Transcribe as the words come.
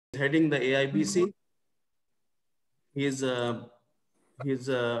heading the AIBC. He's heading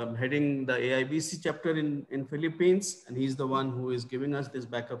the AIBC chapter in Philippines, and he's the one who is giving us this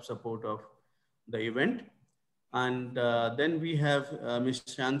backup support of the event. And then we have Ms.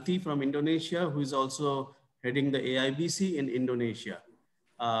 Shanti from Indonesia, who is also heading the AIBC in Indonesia.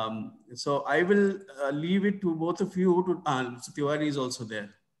 So I will leave it to both of you to, so Tiwari is also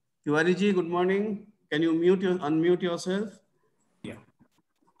there. Tiwari ji, good morning. Can you unmute yourself? Yeah.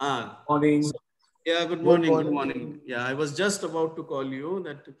 Morning. So, yeah, good morning. Good morning. Yeah, I was just about to call you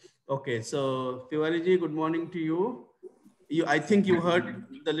that. Okay, so Tiwari ji, good morning to you. I think you heard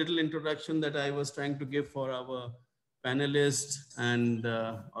the little introduction that I was trying to give for our panelists and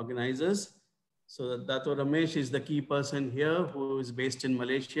organizers. So Dato Ramesh is the key person here, who is based in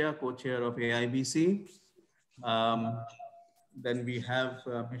Malaysia, co-chair of AIBC. Then we have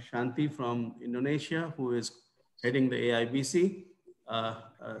Ms. Shanti from Indonesia, who is heading the AIBC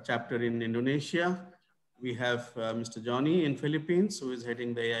chapter in Indonesia. We have Mr. Johnny in Philippines, who is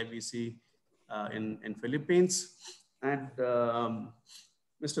heading the AIBC in Philippines. And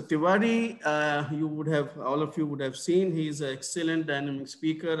Mr. Tiwari, all of you would have seen, he's an excellent dynamic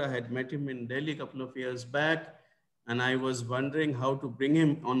speaker. I had met him in Delhi a couple of years back, and I was wondering how to bring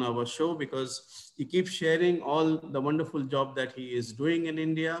him on our show because he keeps sharing all the wonderful job that he is doing in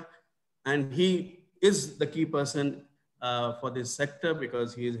India. And he is the key person for this sector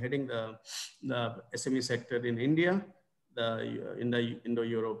because he is heading the SME sector in India, in the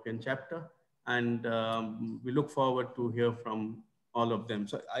Indo-European chapter. And we look forward to hear from all of them.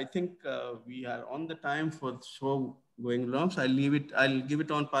 So I think we are on the time for the show going along. So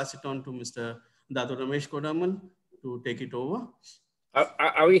I'll pass it on to Mr. Dato Ramesh Kodammal to take it over.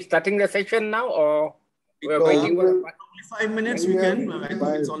 Are we starting the session now or we're waiting for only 5 minutes? We can. I think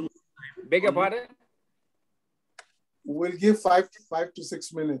it's almost time. Beg your pardon? We'll give 5 to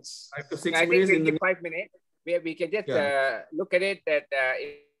 6 minutes. 5 to 6 I minutes. think we'll give 5 minutes. We can just look at it that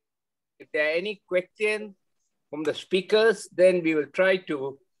if there are any questions from the speakers, then we will try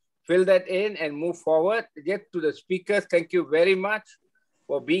to fill that in and move forward. Just to the speakers, thank you very much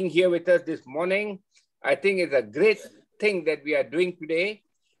for being here with us this morning. I think it's a great thing that we are doing today,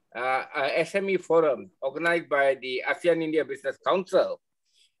 a SME forum organized by the ASEAN-India Business Council.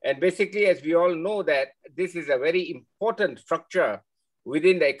 And basically, as we all know that this is a very important structure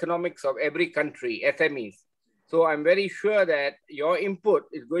within the economics of every country, SMEs. So I'm very sure that your input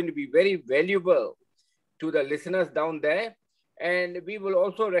is going to be very valuable to the listeners down there. And we will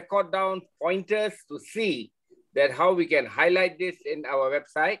also record down pointers to see that how we can highlight this in our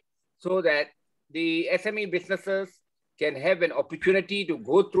website so that the SME businesses can have an opportunity to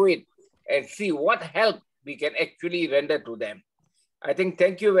go through it and see what help we can actually render to them. I think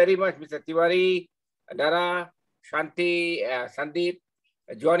thank you very much, Mr. Tiwari, Dara, Shanti, Sandeep,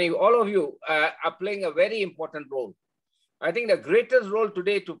 Johnny, all of you are playing a very important role. I think the greatest role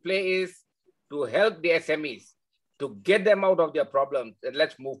today to play is to help the SMEs, to get them out of their problems, and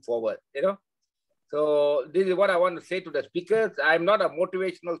let's move forward, you know. So this is what I want to say to the speakers. I'm not a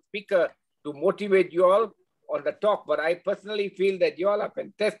motivational speaker to motivate you all on the talk, but I personally feel that you all are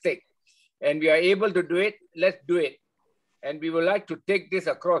fantastic and we are able to do it. Let's do it. And we would like to take this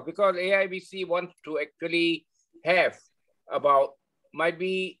across because AIBC wants to actually have about might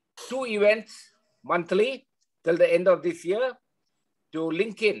be 2 events monthly till the end of this year to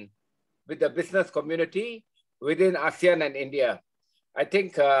link in with the business community within ASEAN and India. I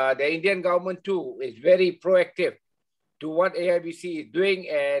think the Indian government too is very proactive to what AIBC is doing,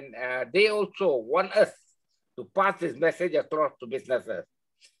 and they also want us to pass this message across to businesses.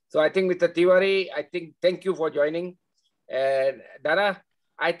 So I think Mr. Tiwari, I think thank you for joining. And Dara,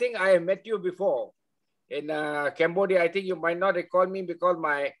 I think I have met you before in Cambodia. I think you might not recall me because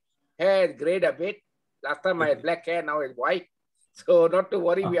my hair is grayed a bit. Last time I had black hair, now it's white. So not to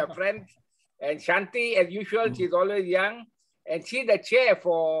worry, we are friends. And Shanti, as usual, she's always young. And she's the chair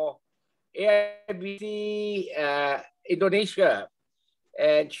for AIBC Indonesia.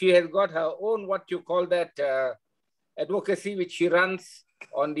 And she has got her own, what you call that, advocacy, which she runs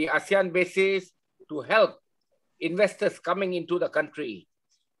on the ASEAN basis to help investors coming into the country.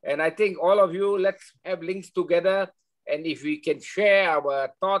 And I think all of you, let's have links together. And if we can share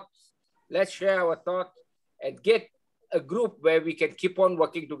our thoughts, let's share our thoughts and get a group where we can keep on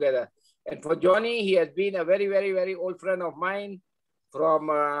working together. And for Johnny, he has been a very, very, very old friend of mine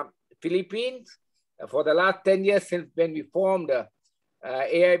from Philippines for the last 10 years since when we formed the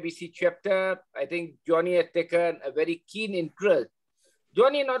AIBC chapter. I think Johnny has taken a very keen interest.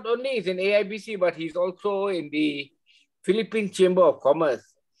 Johnny not only is in AIBC, but he's also in the Philippine Chamber of Commerce,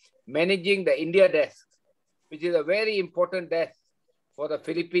 managing the India desk, which is a very important desk for the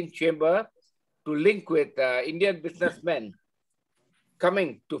Philippine Chamber to link with Indian businessmen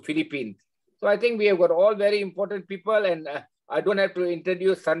coming to Philippines. So I think we have got all very important people, and I don't have to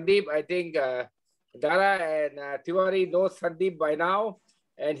introduce Sandeep. I think Dara and Tiwari knows Sandeep by now,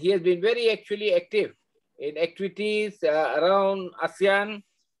 and he has been very actually active in activities around ASEAN.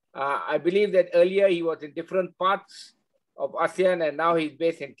 I believe that earlier he was in different parts of ASEAN, and now he's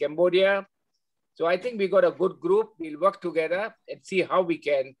based in Cambodia. So I think we got a good group. We'll work together and see how we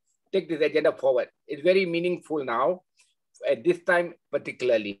can take this agenda forward. It's very meaningful now, at this time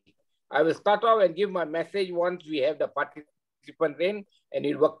particularly. I will start off and give my message once we have the participants in, and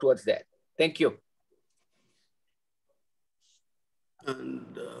we'll work towards that. Thank you.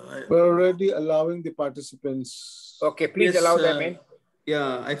 And we're already allowing the participants. Okay, please allow them in.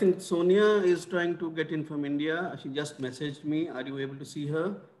 Yeah, I think Sonia is trying to get in from India. She just messaged me. Are you able to see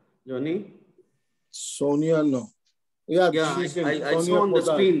her, Johnny? Sonia, no. Yeah, I saw on the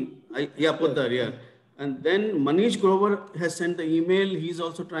screen. Poddar, yeah. And then Manish Grover has sent the email. He's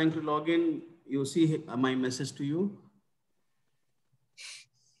also trying to log in. You see my message to you.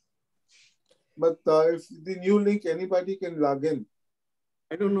 But if the new link, anybody can log in.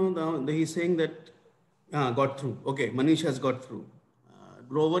 I don't know. He's saying that got through. Okay, Manish has got through.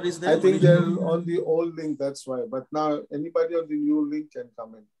 Grover is there. I think they're on the old link. That's why. But now anybody on the new link can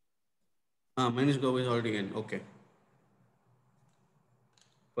come in. Manish Grover is already in. Okay.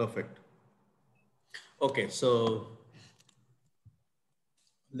 Perfect. Okay, so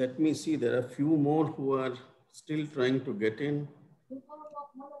let me see. There are a few more who are still trying to get in.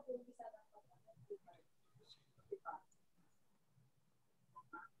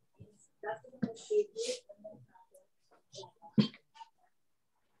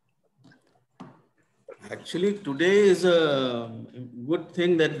 Actually, today is a good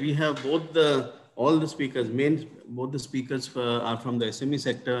thing that we have all the speakers. Both the speakers are from the SME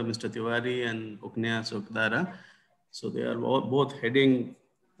sector, Mr. Tiwari and Dara. So they are both heading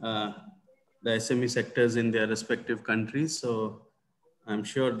the SME sectors in their respective countries. So I'm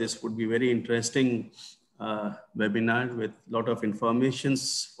sure this would be very interesting webinar with a lot of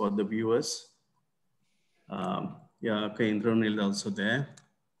informations for the viewers. Indranil is also there.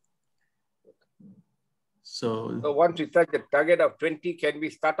 So once we touch the target of 20, can we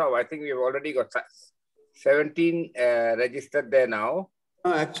start off? I think we've already got 17 registered there now.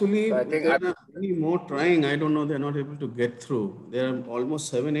 Actually, so I think there are many more trying. I don't know, they're not able to get through. There are almost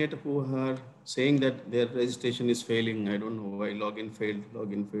 7, 8 who are saying that their registration is failing. I don't know why login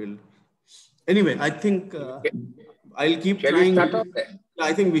failed. Anyway, I think I'll keep trying.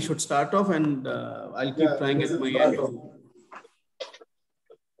 I think we should start off, and I'll keep trying at my end.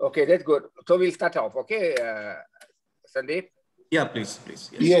 Okay, that's good. So we'll start off, okay, Sandeep? Yeah, please.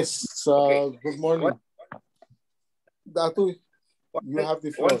 Yes. Okay. Good morning. Dato, you have the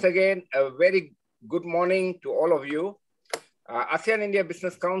floor. Once again, a very good morning to all of you. ASEAN-India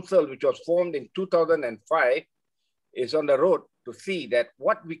Business Council, which was formed in 2005, is on the road to see that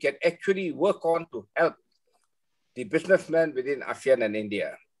what we can actually work on to help the businessmen within ASEAN and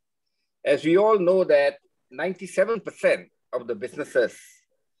India. As we all know that 97% of the businesses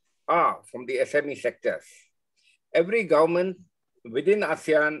are from the SME sectors. Every government within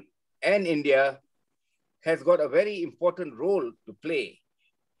ASEAN and India has got a very important role to play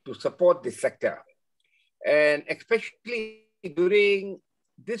to support this sector. And especially during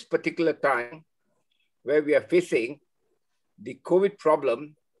this particular time where we are facing the COVID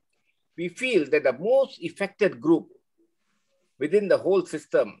problem, we feel that the most affected group within the whole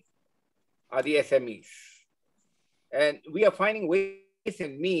system are the SMEs. And we are finding ways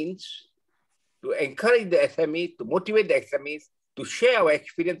and means to encourage the SMEs, to motivate the SMEs, to share our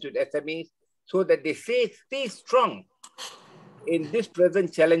experience with SMEs so that they stay strong in these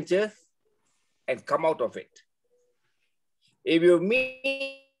present challenges and come out of it. If you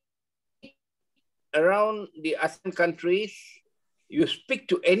meet around the ASEAN countries, you speak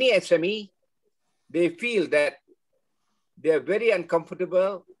to any SME, they feel that they are very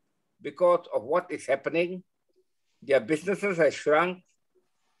uncomfortable because of what is happening. Their businesses have shrunk.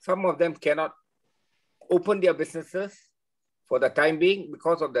 Some of them cannot open their businesses for the time being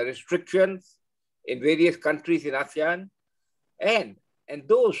because of the restrictions in various countries in ASEAN. And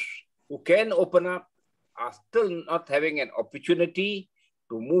those who can open up are still not having an opportunity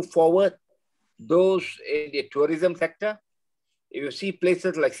to move forward. Those in the tourism sector, if you see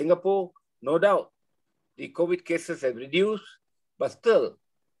places like Singapore, no doubt the COVID cases have reduced, but still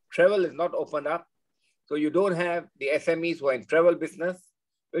travel is not opened up. So you don't have the SMEs who are in travel business.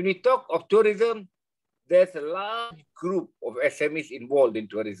 When we talk of tourism, there's a large group of SMEs involved in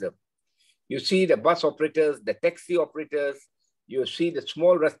tourism. You see the bus operators, the taxi operators, you see the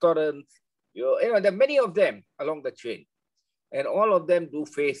small restaurants, you know, there are many of them along the chain. And all of them do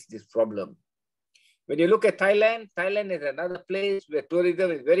face this problem. When you look at Thailand, Thailand is another place where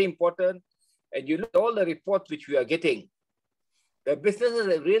tourism is very important. And you look at all the reports which we are getting, the businesses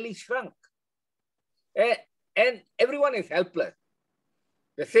have really shrunk. And everyone is helpless.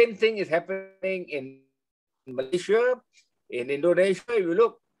 The same thing is happening in Malaysia, in Indonesia. If you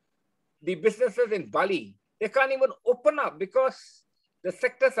look, the businesses in Bali, they can't even open up because the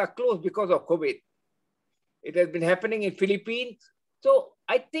sectors are closed because of COVID. It has been happening in Philippines. So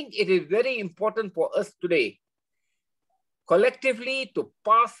I think it is very important for us today, collectively, to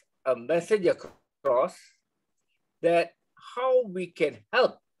pass a message across that how we can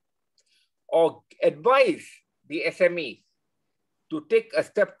help or advise the SMEs to take a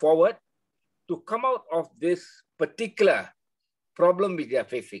step forward to come out of this particular problem which they are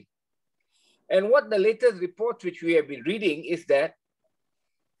facing. And what the latest reports which we have been reading is that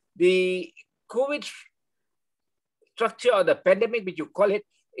the COVID structure or the pandemic, which you call it,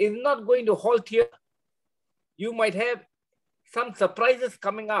 is not going to halt here. You might have some surprises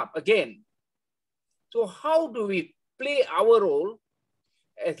coming up again. So how do we play our role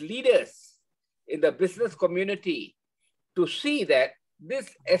as leaders in the business community to see that these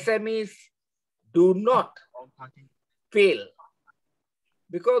SMEs do not fail?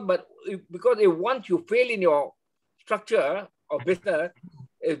 Because if once you fail in your structure of business,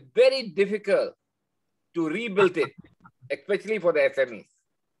 it's very difficult to rebuild it, especially for the SMEs.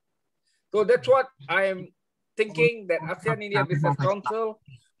 So that's what I am thinking, that ASEAN-India Business Council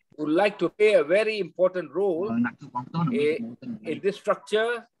would like to play a very important role in this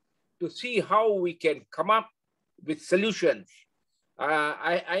structure to see how we can come up with solutions.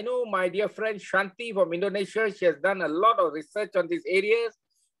 I know my dear friend Shanti from Indonesia, she has done a lot of research on these areas.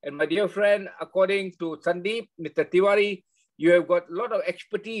 And my dear friend, according to Sandeep, Mr. Tiwari, you have got a lot of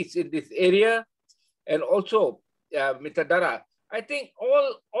expertise in this area. And also, Mr. Dara, I think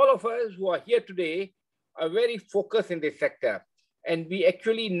all of us who are here today are very focused in this sector. And we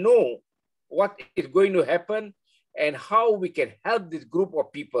actually know what is going to happen and how we can help this group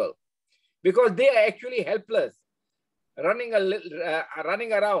of people. Because they are actually helpless, running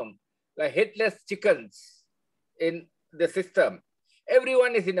around like headless chickens in the system.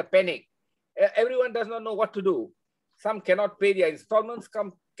 Everyone is in a panic. Everyone does not know what to do. Some cannot pay their installments,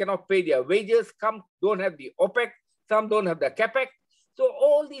 some cannot pay their wages, some don't have the OPEC, some don't have the CAPEC. So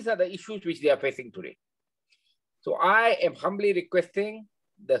all these are the issues which they are facing today. So I am humbly requesting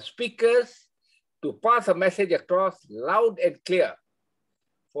the speakers to pass a message across loud and clear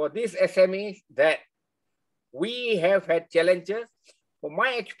for these SMEs that we have had challenges. From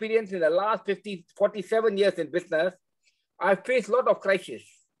my experience in the last 47 years in business, I faced a lot of crises,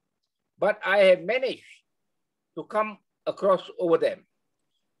 but I have managed to come across over them.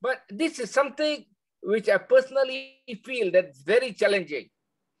 But this is something which I personally feel that's very challenging,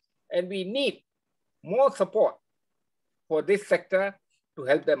 and we need more support for this sector to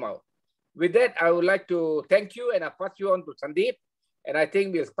help them out. With that, I would like to thank you, and I'll pass you on to Sandeep. And I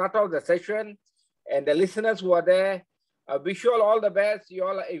think we'll start off the session. And the listeners who are there, I wish you all the best.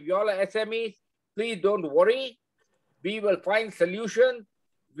 If you all are SMEs, please don't worry. We will find solutions.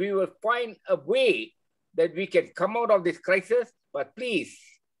 We will find a way that we can come out of this crisis. But please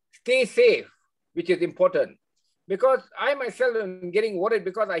stay safe, which is important. Because I myself am getting worried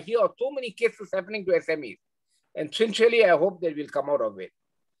because I hear of so many cases happening to SMEs. And sincerely, I hope that we'll come out of it.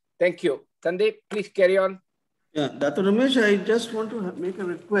 Thank you. Sandeep, please carry on. Yeah, Dato Ramesh, I just want to make a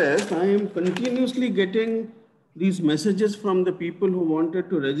request. I am continuously getting these messages from the people who wanted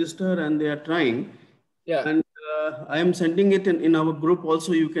to register and they are trying. Yeah. And I am sending it in our group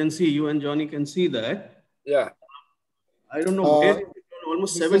also. You can see, you and Johnny can see that. Yeah. I don't know.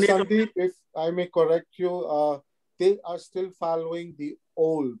 Almost Mr. 7, 8. Sandeep, if I may correct you, they are still following the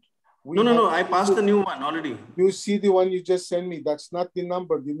old. No. I passed the new one already. You see the one you just sent me. That's not the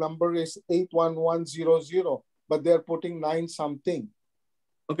number. The number is 81100, but they're putting 9 something.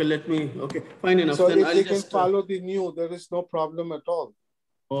 Okay, okay, fine enough. So then if I'll they just can follow the new, there is no problem at all.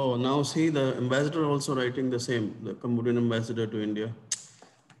 Oh, now see the ambassador also writing the same, the Cambodian ambassador to India.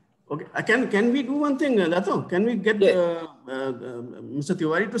 Okay, can we do one thing, Dato? Can we get Mr.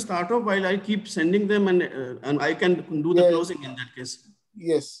 Tiwari to start off while I keep sending them and I can do the closing in that case?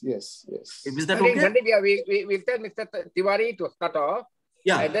 Yes. Is that okay? Sandeep, yeah, we'll tell Mr. Tiwari to start off.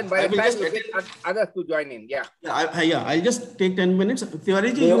 Yeah. And then by the time we'll get others to join in. Yeah. I'll just take 10 minutes.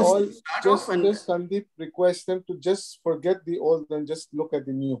 Tiwari ji, you start off and just Sandeep request them to just forget the old and just look at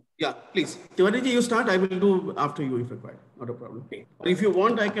the new. Yeah, please. Tiwari ji, you start. I will do after you if required. Not a problem. Or if you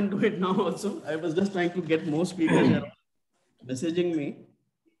want, I can do it now also. I was just trying to get more speakers here. messaging me.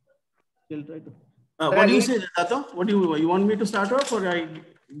 He'll try to. What do you say, Dato? What do you want me to start off, or I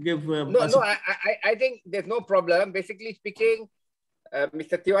give? No. I think there's no problem. Basically speaking,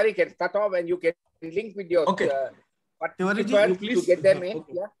 Mr. Tiwari can start off, and you can link with your Tiwari ji, you please to get them in.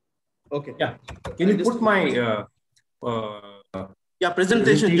 Okay. Okay. Yeah. Can you put my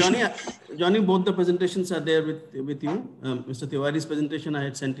presentation, Johnny? Both the presentations are there with you. Mr. Tiwari's presentation I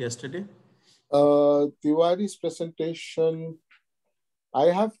had sent yesterday. Tiwari's presentation, I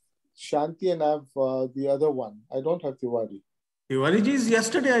have Shanti and I have the other one. I don't have Tiwari. Tiwari ji's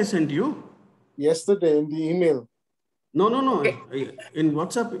yesterday I sent you. Yesterday in the email. No. Okay. In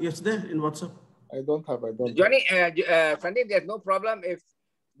WhatsApp, it's there in WhatsApp. I don't have. Johnny, Sandeep, there's no problem if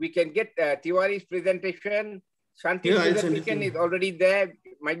we can get Tiwari's presentation. Shanti's presentation is already there.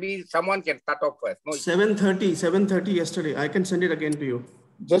 Might be someone can start off first. No, 7:30 yesterday. I can send it again to you.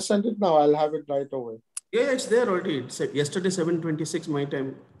 Just send it now. I'll have it right away. Yeah, it's there already. It's yesterday 7:26 my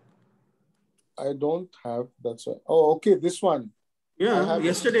time. I don't have. That's why. Oh, okay. This one. Yeah,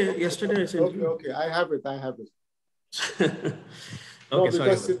 yesterday I sent you. Okay. I have it. Okay, no,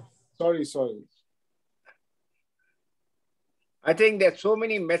 sorry. I think there's so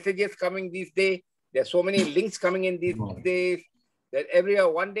many messages coming these days. There's so many links coming in these days that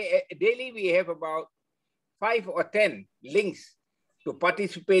daily we have about 5 or 10 links to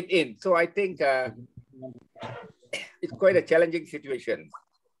participate in. So I think it's quite a challenging situation.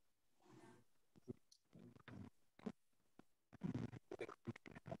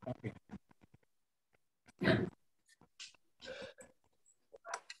 Okay.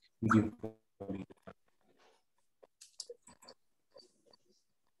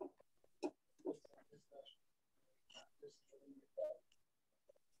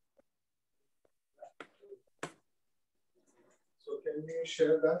 So can you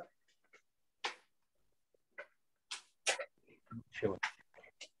share that? Sure.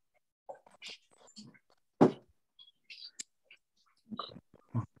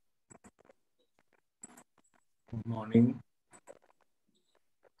 Good morning.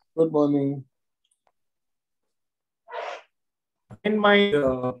 Good morning. In my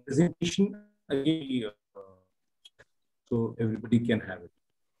presentation, so everybody can have it.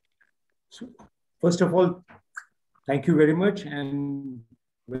 So, first of all, thank you very much, and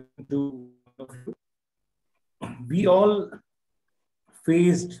we all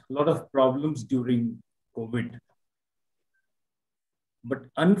faced a lot of problems during COVID. But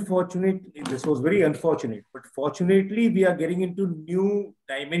unfortunately, this was very unfortunate, but fortunately, we are getting into new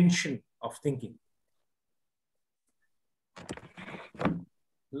dimension of thinking.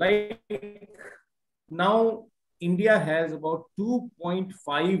 Like now, India has about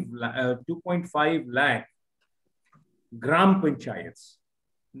 2.5 lakh gram panchayats.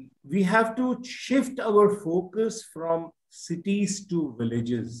 We have to shift our focus from cities to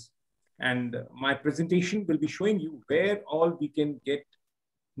villages. And my presentation will be showing you where all we can get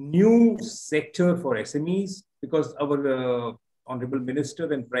new sector for SMEs, because our Honorable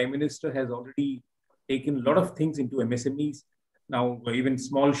Minister and Prime Minister has already taken a lot of things into MSMEs. Now, even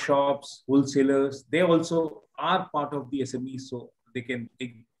small shops, wholesalers, they also are part of the SMEs, so they can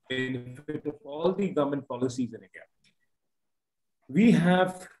take benefit of all the government policies in India. We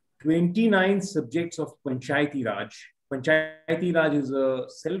have 29 subjects of Panchayati Raj. Panchayati Raj is a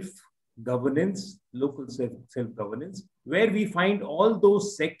self-governance, local self-governance, where we find all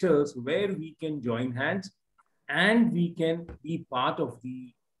those sectors where we can join hands and we can be part of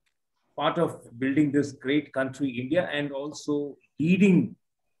building this great country, India, and also leading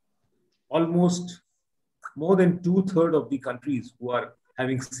almost more than 2/3 of the countries who are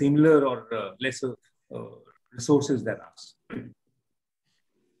having similar or lesser resources than us.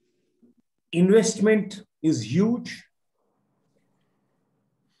 Investment is huge.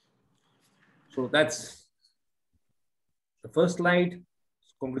 So that's the first slide.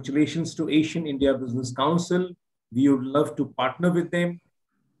 Congratulations to ASEAN-India Business Council. We would love to partner with them,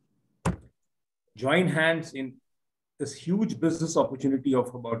 join hands in this huge business opportunity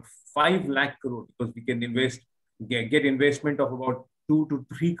of about 5 lakh crore, because we can get investment of about 2 to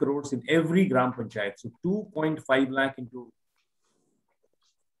 3 crores in every gram panchayat. So 2.5 lakh into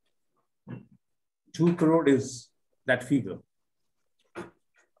 2 crore is that figure.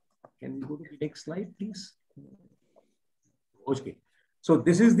 Can we go to the next slide, please? Okay. So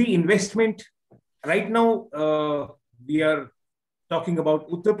this is the investment. Right now, we are talking about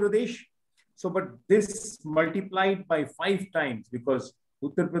Uttar Pradesh. So, but this multiplied by 5 times, because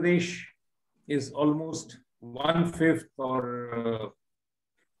Uttar Pradesh is almost 1/5 or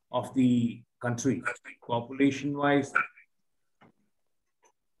of the country, population-wise.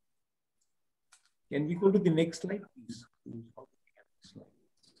 Can we go to the next slide, please?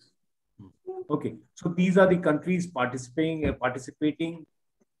 Okay, so these are the countries participating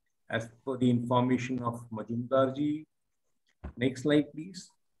as per the information of Majumdar ji. Next slide, please.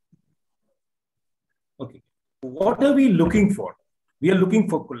 Okay, what are we looking for? We are looking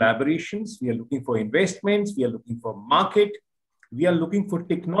for collaborations, we are looking for investments, we are looking for market, we are looking for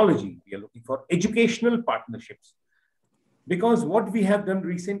technology, we are looking for educational partnerships. Because what we have done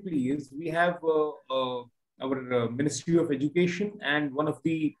recently is we have our Ministry of Education and one of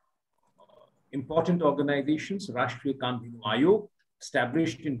the important organizations, Rashtriya Kamdhenu Ayog,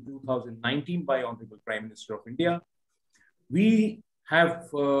 established in 2019 by Honorable Prime Minister of India. We have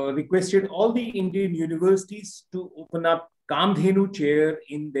requested all the Indian universities to open up Kamdhenu chair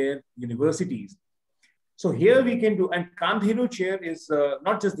in their universities. So here we can do, and Kamdhenu chair is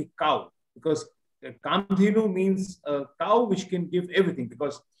not just the cow, because Kamdhenu means a cow which can give everything,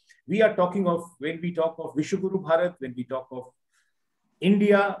 because we are talking of, when we talk of Vishwaguru Bharat, when we talk of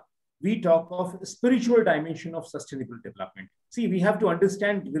India, we talk of spiritual dimension of sustainable development. See, we have to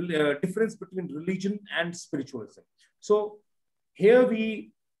understand the difference between religion and spiritualism. So here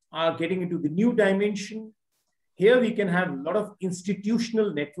we are getting into the new dimension. Here we can have a lot of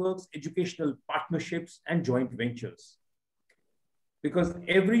institutional networks, educational partnerships, and joint ventures. Because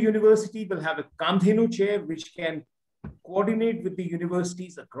every university will have a Kamdhenu chair which can coordinate with the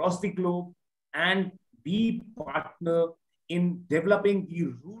universities across the globe and be partner in developing the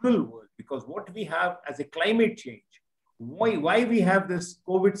rural world. Because what we have as a climate change, why we have this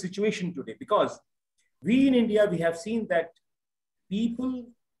COVID situation today? Because we in India, we have seen that people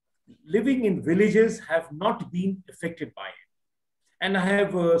living in villages have not been affected by it. And I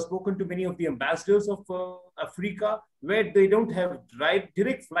have spoken to many of the ambassadors of Africa where they don't have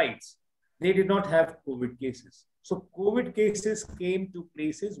direct flights. They did not have COVID cases. So COVID cases came to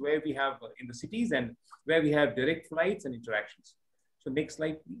places where we have in the cities and where we have direct flights and interactions. So next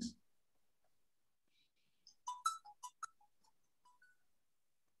slide, please.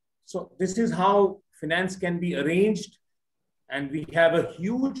 So this is how finance can be arranged. And we have a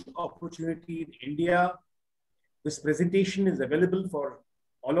huge opportunity in India. This presentation is available for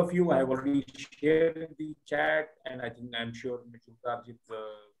all of you. I have already shared in the chat, and I'm sure Majumdar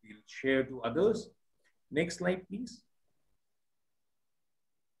will share to others. Next slide, please.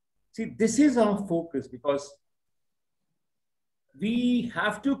 See, this is our focus because we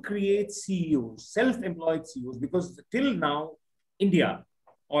have to create CEOs, self-employed CEOs, because till now, India,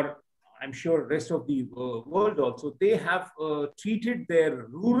 or I'm sure rest of the world also, they have treated their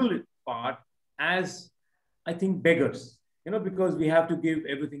rural part as, I think, beggars, because we have to give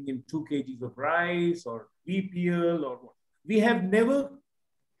everything in 2 kgs of rice or BPL or what. We have never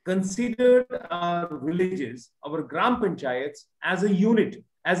considered our villages, our Gram Panchayats as a unit,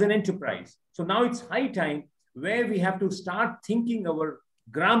 as an enterprise. So now it's high time where we have to start thinking our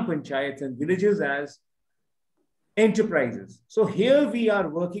Gram Panchayats and villages as enterprises. So here we are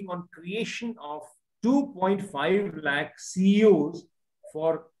working on creation of 2.5 lakh CEOs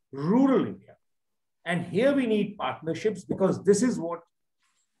for rural India. And here we need partnerships because this is what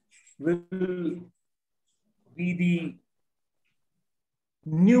will be the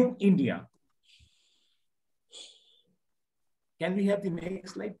new India. Can we have the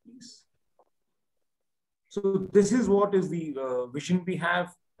next slide, please? So this is what is the vision we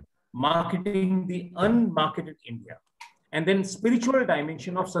have, marketing the unmarketed India, and then spiritual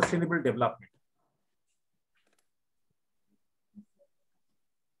dimension of sustainable development.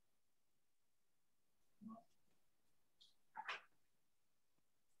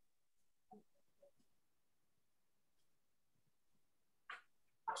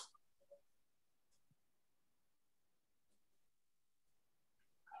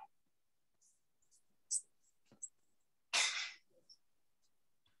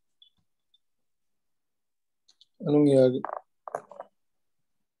 Anong nangyari?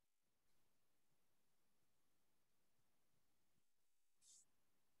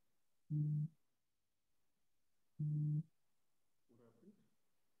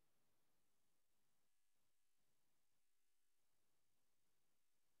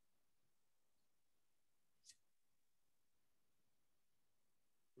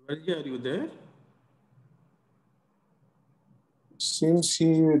 Vijay, are you there? Seems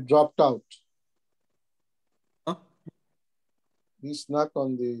he dropped out. Huh? He's not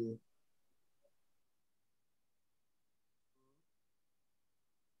on the...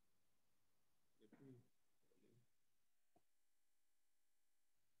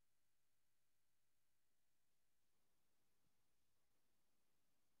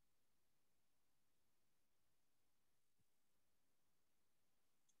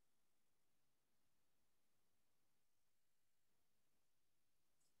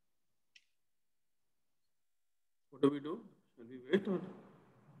 What do we do? Shall we wait or?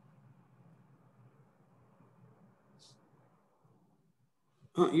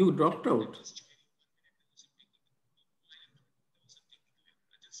 You dropped out.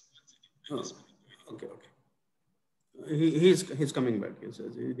 Oh, okay, okay. He's coming back. He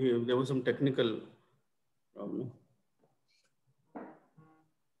says there was some technical problem.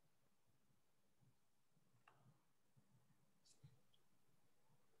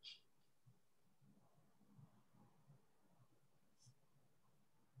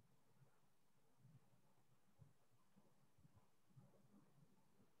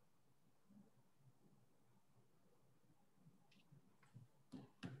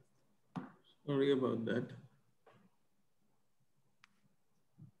 Sorry about that.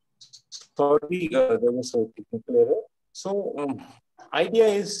 Sorry, there was a technical error. So, idea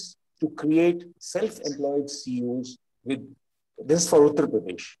is to create self-employed CEOs with, this is for Uttar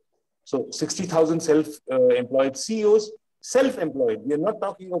Pradesh. So 60,000 self-employed CEOs, self-employed. We are not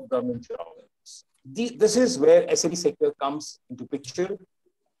talking of government jobs. This is where SME sector comes into picture.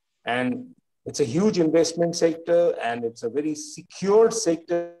 And it's a huge investment sector and it's a very secure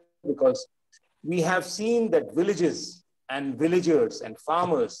sector because we have seen that villages and villagers and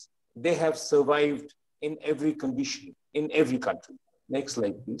farmers, they have survived in every condition, in every country. Next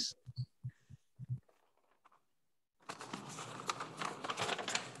slide, please.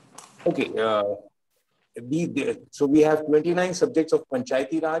 Okay, so we have 29 subjects of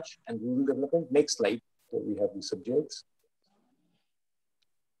Panchayati Raj and rural development. Next slide, so we have the subjects.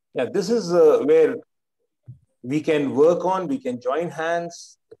 Yeah, this is where we can work on, we can join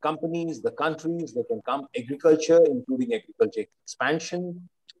hands, the companies, the countries, they can come agriculture, including agriculture expansion,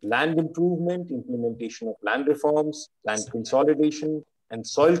 land improvement, implementation of land reforms, land consolidation and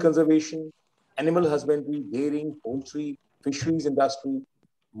soil conservation, animal husbandry, dairying, poultry, fisheries industry,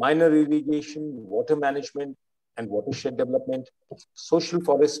 minor irrigation, water management and watershed development, social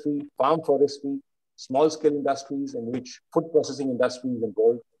forestry, farm forestry, small-scale industries in which food processing industry is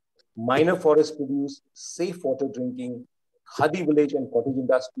involved, minor forest produce, safe water drinking, khadi village and cottage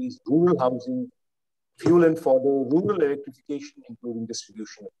industries, rural housing, fuel and fodder, rural electrification, including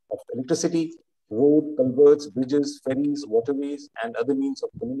distribution of electricity, road, culverts, bridges, ferries, waterways, and other means of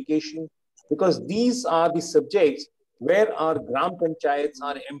communication. Because these are the subjects where our Gram Panchayats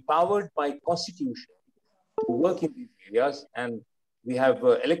are empowered by constitution to work in these areas. And we have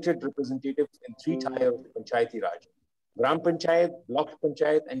elected representatives in 3 tiers of Panchayati Raj. Gram Panchayat, Block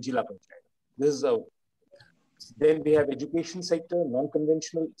Panchayat, and Jila Panchayat. This is then we have education sector,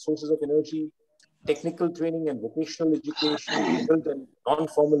 non-conventional sources of energy, technical training and vocational education, adult and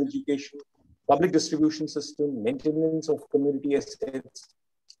non-formal education, public distribution system, maintenance of community assets,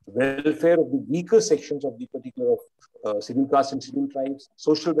 welfare of the weaker sections of the particular scheduled caste and scheduled tribes,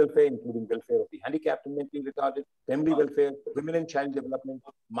 social welfare, including welfare of the handicapped and mentally retarded, family welfare, women and child development,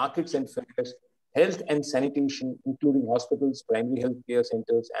 markets and fairs, health and sanitation, including hospitals, primary health care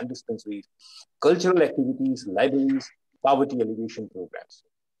centers and dispensaries, cultural activities, libraries, poverty alleviation programs.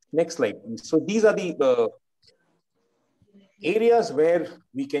 Next slide, please. So these are the areas where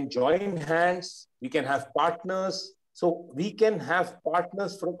we can join hands, we can have partners. So we can have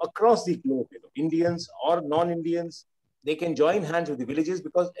partners from across the globe, Indians or non-Indians. They can join hands with the villages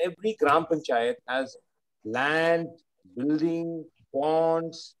because every Gram Panchayat has land, building,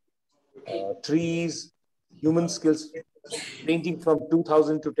 ponds, trees, human skills ranging from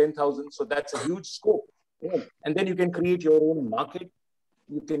 2,000 to 10,000. So that's a huge scope. Yeah. And then you can create your own market.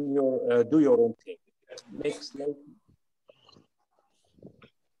 You can do your own thing. Next slide.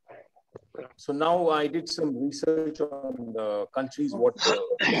 So now I did some research on the countries, what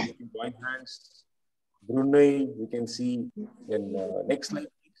we can join hands. Brunei, we can see. Then next slide,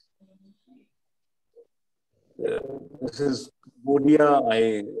 please. This is Cambodia.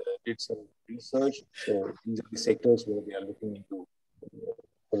 I did some research. So these are the sectors where we are looking into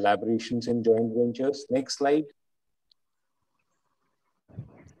collaborations and joint ventures. Next slide.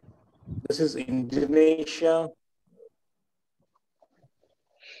 This is Indonesia.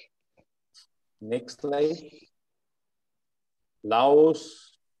 Next slide.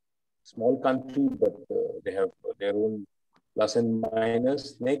 Laos, small country, but they have their own plus and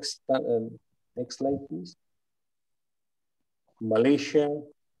minus. Next slide, please. Malaysia,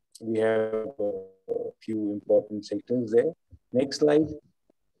 we have a few important sectors there. Next slide.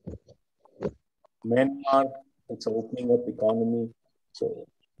 Myanmar, it's an opening up economy. So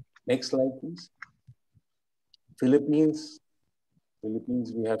next slide, please. Philippines,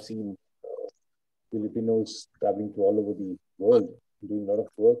 we have seen Filipinos traveling to all over the world, doing a lot of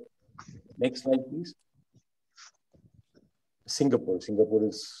work. Next slide, please. Singapore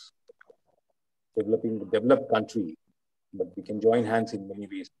is developed country, but we can join hands in many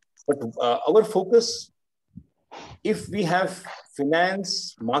ways. But our focus, if we have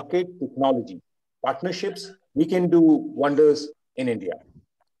finance, market, technology, partnerships, we can do wonders in India.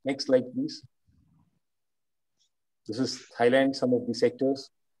 Next slide, please. This is Thailand, some of the sectors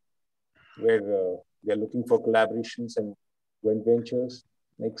where we are looking for collaborations and joint ventures.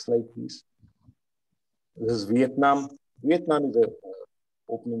 Next slide, please. This is Vietnam. Vietnam is a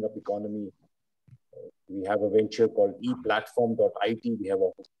opening up economy. We have a venture called eplatform.it. We have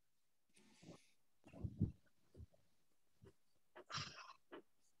a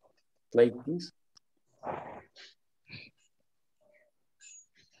slide, please.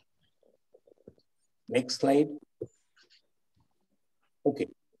 Next slide. Okay,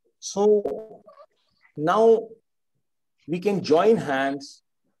 so now we can join hands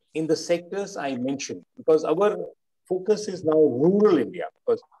in the sectors I mentioned, because our focus is now rural India,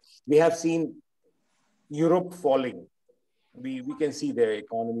 because we have seen Europe falling. We can see their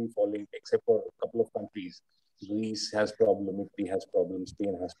economy falling, except for a couple of countries. Greece has problems, Italy has problems,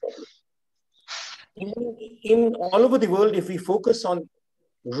 Spain has problems. In all over the world, if we focus on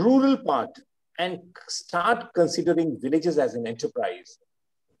rural part and start considering villages as an enterprise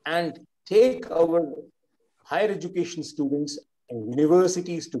and take our higher education students and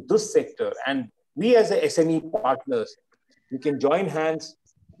universities to this sector, and we as a SME partners, we can join hands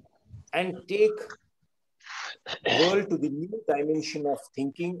and take world to the new dimension of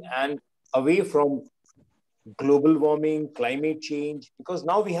thinking and away from global warming, climate change, because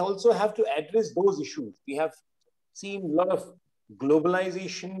now we also have to address those issues. We have seen a lot of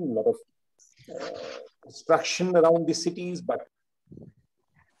globalization, a lot of construction around the cities, but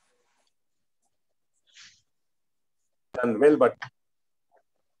done well. But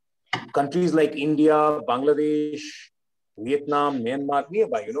countries like India, Bangladesh, Vietnam, Myanmar,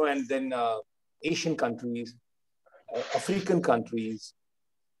 nearby, you know, and then Asian countries, African countries,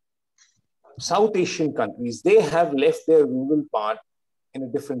 South Asian countries, they have left their rural part in a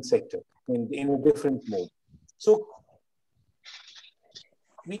different sector, in a different mode. So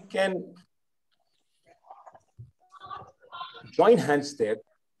we can join hands there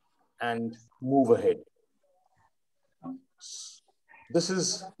and move ahead. This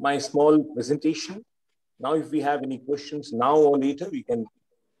is my small presentation. Now, if we have any questions now or later, we can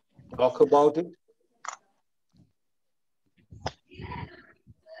talk about it.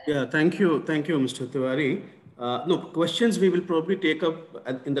 Yeah, thank you, Mr. Tiwari. No, questions we will probably take up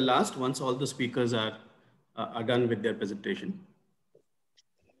in the last, once all the speakers are done with their presentation.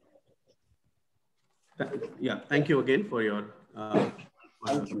 Yeah, thank you again for your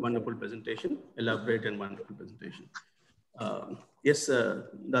wonderful presentation, elaborate and wonderful presentation. Yes,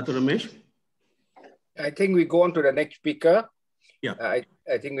 Dato Ramesh. I think we go on to the next speaker. Yeah.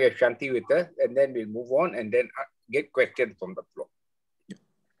 I think we have Shanti with us, and then we'll move on and then get questions from the floor.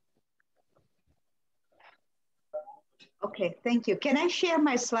 Okay, thank you. Can I share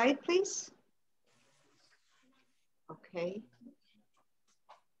my slide, please? Okay.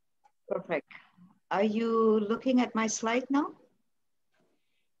 Perfect. Are you looking at my slide now?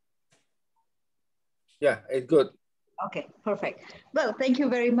 Yeah, it's good. Okay, perfect. Well, thank you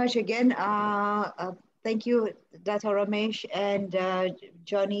very much again. Thank you, Dato Ramesh and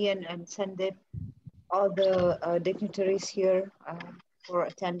Johnny and Sandeep, all the dignitaries here for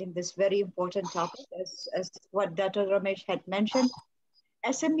attending this very important topic. As what Dato Ramesh had mentioned,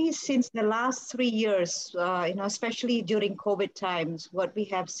 SMEs since the last 3 years, especially during COVID times, what we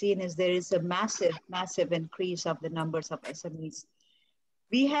have seen is there is a massive increase of the numbers of SMEs.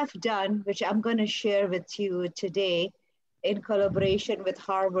 We have done, which I'm going to share with you today, in collaboration with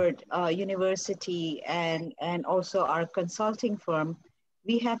Harvard University and also our consulting firm,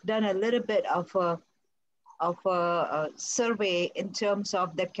 we have done a little bit of a survey in terms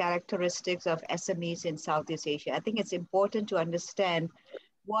of the characteristics of SMEs in Southeast Asia. I think it's important to understand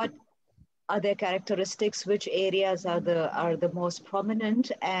what are their characteristics, which areas are the most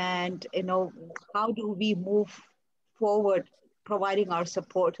prominent, and how do we move forward providing our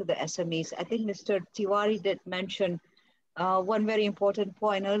support to the SMEs. I think Mr. Tiwari did mention one very important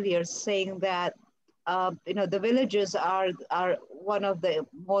point earlier, saying that the villages are one of the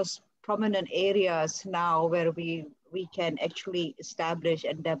most prominent areas now where we can actually establish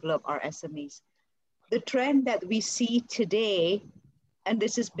and develop our SMEs. The trend that we see today, and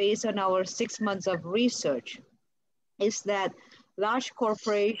this is based on our 6 months of research, is that large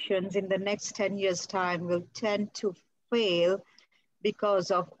corporations in the next 10 years' time will tend to fail because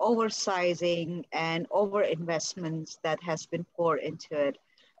of oversizing and overinvestments that has been poured into it.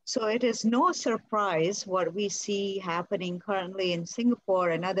 So it is no surprise what we see happening currently in Singapore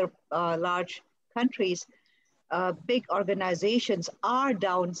and other large countries, big organizations are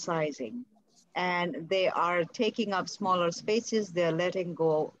downsizing and they are taking up smaller spaces, they're letting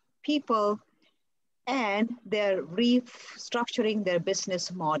go people, and they're restructuring their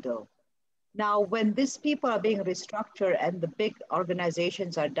business model. Now, when these people are being restructured and the big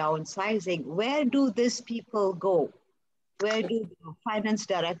organizations are downsizing, where do these people go? Where do the finance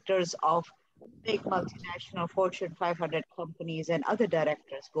directors of big multinational Fortune 500 companies and other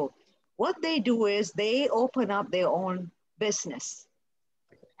directors go? What they do is they open up their own business.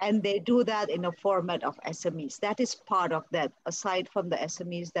 And they do that in a format of SMEs. That is part of that, aside from the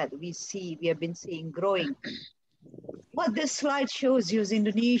SMEs that we have been seeing growing. What this slide shows you is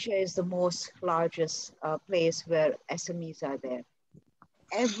Indonesia is the most largest place where SMEs are there.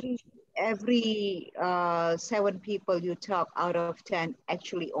 Every 7 people you talk out of 10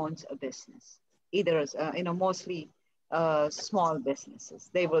 actually owns a business. Either, mostly small businesses.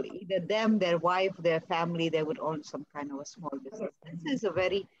 They will either them, their wife, their family, they would own some kind of a small business.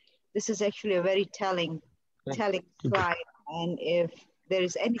 This is actually a very telling slide. And if there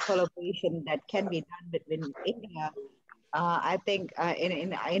is any collaboration that can be done between India, I think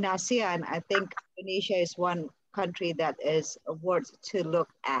in ASEAN, I think Indonesia is one country that is worth to look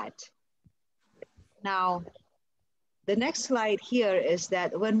at. Now, the next slide here is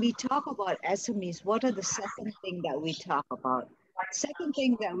that when we talk about SMEs, what are the second thing that we talk about? Second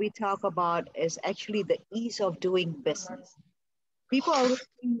thing that we talk about is actually the ease of doing business. People always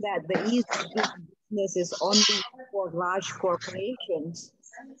think that the ease of doing business is only for large corporations,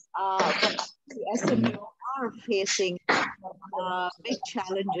 but the SMEs are facing big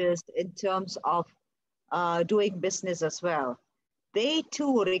challenges in terms of doing business as well. They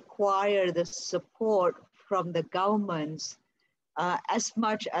too require the support from the governments as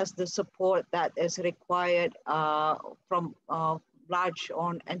much as the support that is required from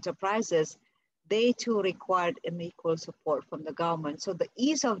large-owned enterprises. They too required an equal support from the government. So the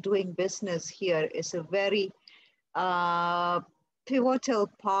ease of doing business here is a very pivotal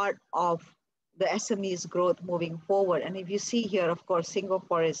part of the SME's growth moving forward. And if you see here, of course,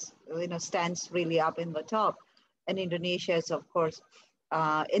 Singapore is, stands really up in the top, and Indonesia is, of course,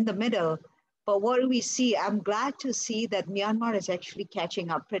 in the middle. But what we see, I'm glad to see that Myanmar is actually catching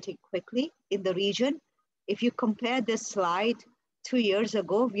up pretty quickly in the region. If you compare this slide 2 years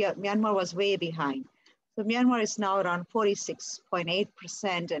ago, Myanmar was way behind. So Myanmar is now around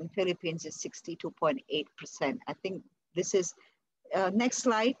 46.8% and Philippines is 62.8%. I think this is, next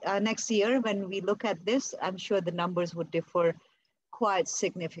slide, next year, when we look at this, I'm sure the numbers would differ quite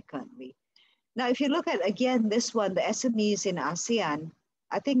significantly. Now, if you look at, again, this one, the SMEs in ASEAN,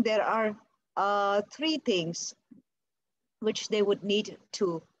 I think there are 3 things which they would need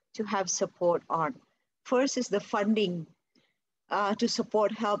to have support on. First is the funding to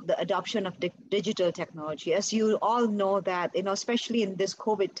help the adoption of digital technology. As you all know that, especially in this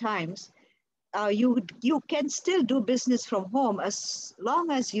COVID times, you can still do business from home as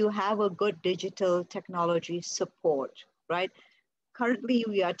long as you have a good digital technology support, right? Currently,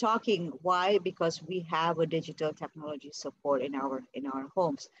 we are talking why? Because we have a digital technology support in our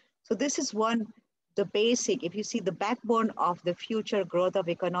homes. So this is the basic. If you see the backbone of the future growth of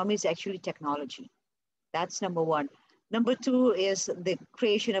economy is actually technology. That's number 1. Number 2 is the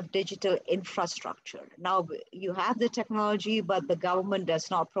creation of digital infrastructure. Now you have the technology, but the government does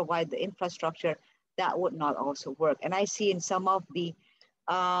not provide the infrastructure. That would not also work. And I see in some of the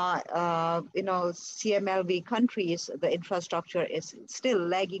CMLV countries, the infrastructure is still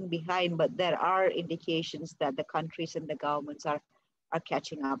lagging behind, but there are indications that the countries and the governments are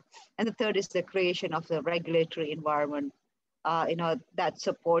catching up. And the third is the creation of the regulatory environment, that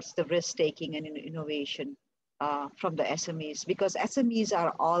supports the risk-taking and innovation from the SMEs, because SMEs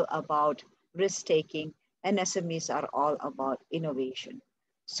are all about risk-taking and SMEs are all about innovation.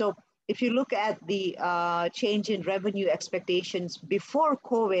 So if you look at the change in revenue expectations before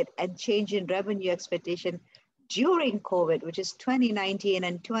COVID and change in revenue expectation during COVID, which is 2019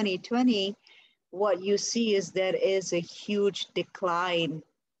 and 2020, what you see is there is a huge decline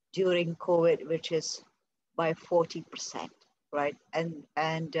during COVID, which is by 40%, right? And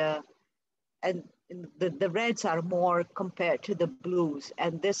the reds are more compared to the blues,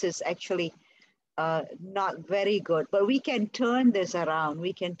 and this is actually not very good, but we can turn this around.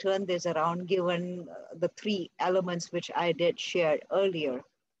 We can turn this around given the 3 elements which I did share earlier.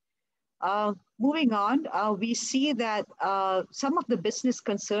 Moving on, we see that some of the business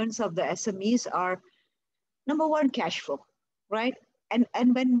concerns of the SMEs are, number 1, cash flow, right? And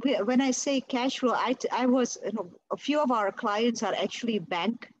when I say cash flow, I was, a few of our clients are actually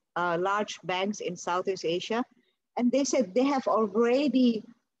large banks in Southeast Asia, and they said they have already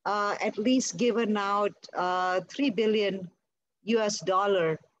at least given out $3 billion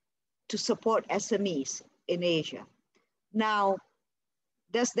to support SMEs in Asia. Now,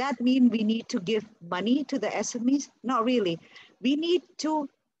 does that mean we need to give money to the SMEs? Not really. We need to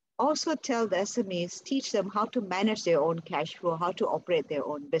also tell the SMEs, teach them how to manage their own cash flow, how to operate their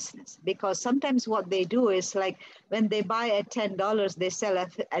own business. Because sometimes what they do is like when they buy at $10, they sell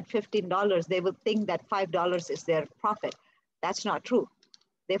at $15, they will think that $5 is their profit. That's not true.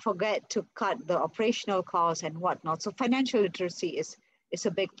 They forget to cut the operational costs and whatnot. So financial literacy is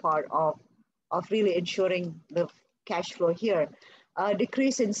a big part of really ensuring the cash flow here.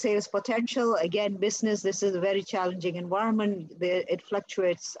 Decrease in sales potential. Again, business, this is a very challenging environment. It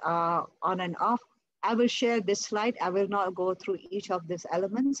fluctuates on and off. I will share this slide. I will not go through each of these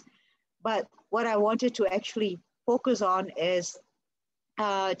elements, but what I wanted to actually focus on is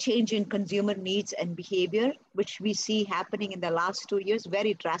change in consumer needs and behavior, which we see happening in the last 2 years,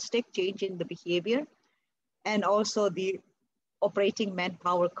 very drastic change in the behavior, and also the operating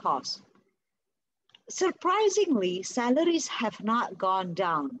manpower costs. Surprisingly, salaries have not gone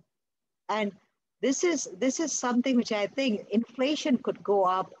down. And this is something which I think inflation could go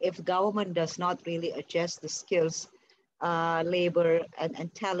up if government does not really adjust the skills, labor,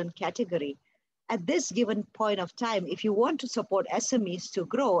 and talent category. At this given point of time, if you want to support SMEs to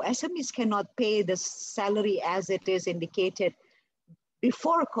grow, SMEs cannot pay the salary as it is indicated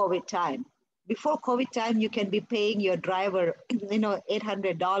before COVID time. Before COVID time, you can be paying your driver,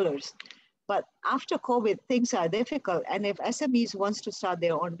 $800. But after COVID, things are difficult. And if SMEs wants to start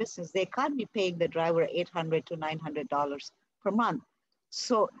their own business, they can't be paying the driver $800 to $900 per month.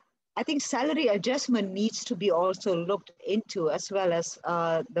 So I think salary adjustment needs to be also looked into, as well as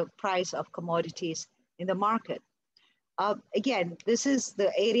the price of commodities in the market. Again, this is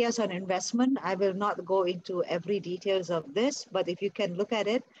the areas on investment. I will not go into every details of this, but if you can look at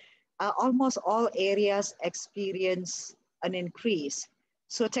it, almost all areas experience an increase.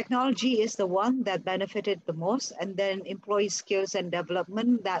 So technology is the one that benefited the most, and then employee skills and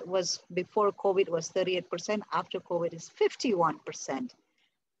development, that was before COVID was 38%, after COVID is 51%. Which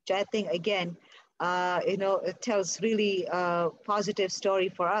I think, again, it tells really a positive story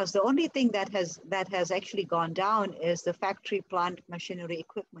for us. The only thing that has actually gone down is the factory plant machinery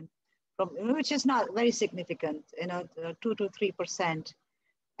equipment, which is not very significant, 2 to 3%.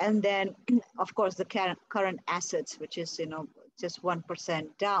 And then, of course, the current assets, which is, just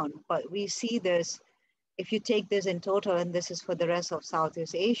 1% down. But we see this, if you take this in total, and this is for the rest of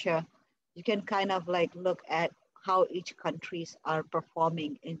Southeast Asia, you can kind of like look at how each countries are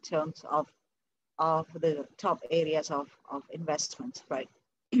performing in terms of the top areas of investments, right?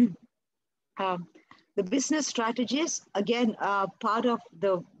 The business strategies, again, part of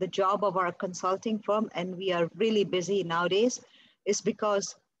the job of our consulting firm, and we are really busy nowadays, is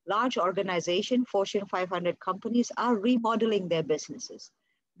because large organizations, Fortune 500 companies, are remodeling their businesses.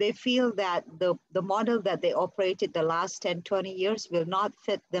 They feel that the model that they operated the last 10, 20 years will not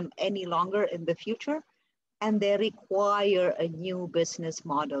fit them any longer in the future, and they require a new business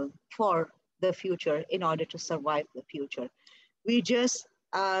model for the future in order to survive the future. We just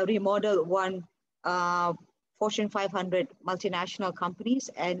remodeled one Fortune 500 multinational companies,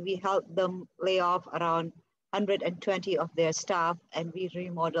 and we helped them lay off around 120 of their staff, and we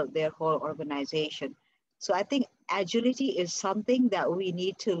remodeled their whole organization. So I think agility is something that we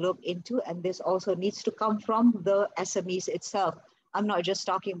need to look into, and this also needs to come from the SMEs itself. I'm not just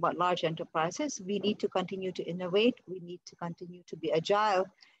talking about large enterprises. We need to continue to innovate. We need to continue to be agile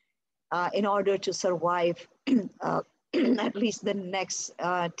in order to survive at least the next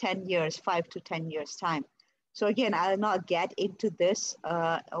 10 years, 5 to 10 years time. So again, I'll not get into this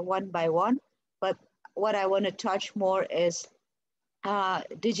one by one, but what I want to touch more is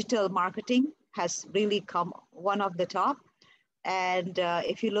digital marketing has really come one of the top. And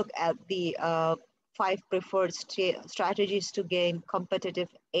if you look at the 5 preferred strategies to gain competitive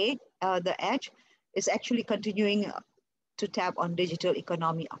the edge, is actually continuing to tap on digital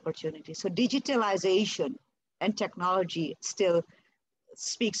economy opportunities. So digitalization and technology still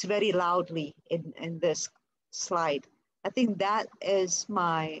speaks very loudly in this slide. I think that is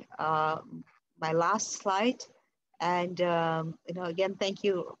my my last slide. And again, thank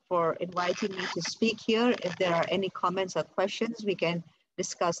you for inviting me to speak here. If there are any comments or questions, we can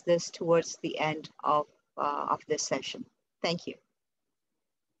discuss this towards the end of this session. Thank you.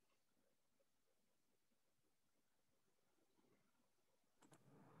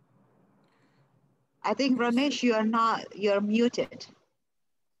 I think Ramesh, you're muted.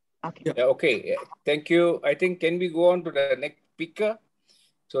 Okay. Yeah, okay. Thank you. I think, can we go on to the next speaker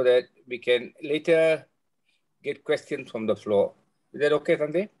so that we can later get questions from the floor? Is that okay,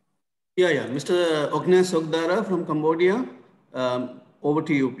 Sandeep? Yeah. Mr. Dara from Cambodia. Over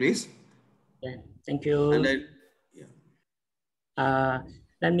to you, please. Yeah, thank you. And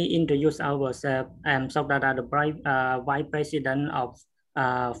let me introduce ourselves. I'm Dara, the Vice President of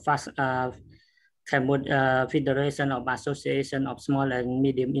Cambodia Federation of Association of Small and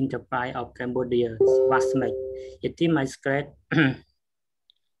Medium Enterprise of Cambodia, FASMEC. It is my great.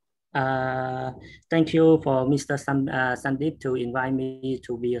 Thank you for Mr. Sandeep to invite me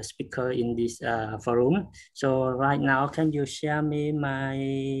to be a speaker in this forum. So right now, can you share me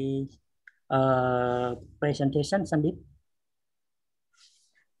my presentation, Sandeep?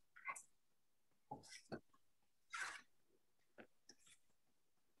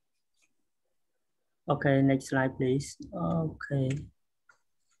 Okay, next slide, please. Okay.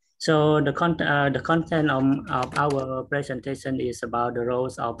 So the content of our presentation is about the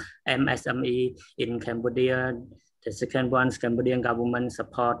roles of MSME in Cambodia. The second one, Cambodian government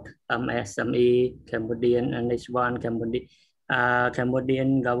support MSME, Cambodian, and next one, Cambodian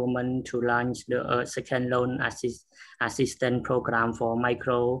government to launch the second loan assistance program for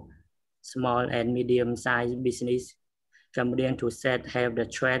micro, small, and medium-sized business. Cambodian to have the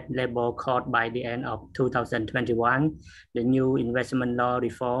trade labor code by the end of 2021. The new investment law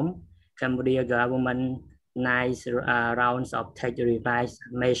reform. Cambodia government 9 rounds of tax revised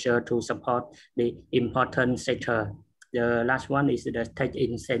measure to support the important sector. The last one is the tax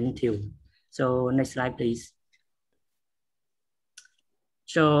incentive. So next slide, please.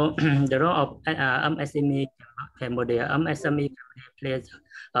 So the role of MSME Cambodia. MSME plays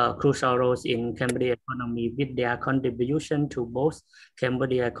crucial roles in Cambodia economy with their contribution to both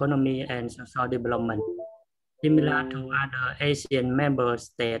Cambodia economy and social development. Similar to other Asian member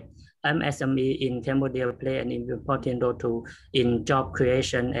states, MSME in Cambodia play an important role in job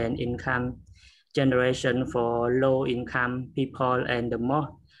creation and income generation for low-income people and the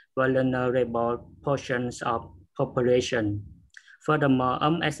more vulnerable portions of population. Furthermore,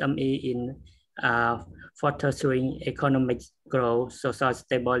 MSME in fostering economic growth, social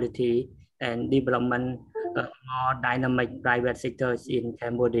stability, and development of more dynamic private sectors in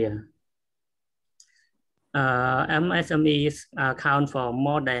Cambodia. MSMEs account for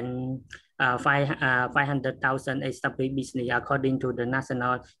more than 500,000 established business according to the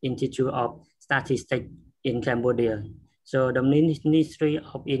National Institute of Statistics in Cambodia. So the Ministry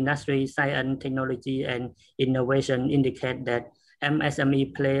of Industry, Science, Technology, and Innovation indicate that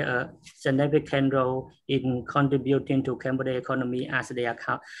MSME play a significant role in contributing to Cambodia economy as they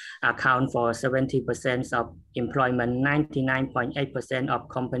account for 70% of employment, 99.8% of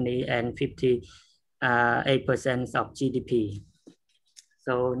company, and 58% of GDP.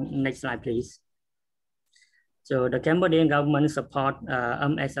 So next slide, please. So the Cambodian government support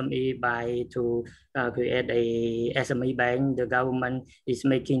MSME by to create a SME bank. The government is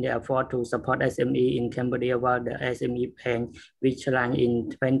making the effort to support SME in Cambodia, while the SME bank, which launched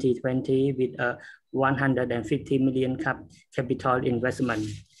in 2020 with a 150 million capital investment.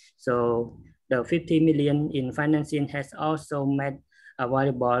 So the 50 million in financing has also made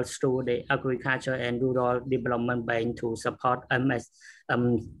available through the Agriculture and Rural Development Bank to support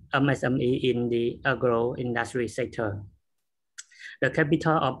MSME in the agro-industry sector. The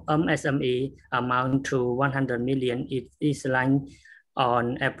capital of MSME amount to 100 million. It is launched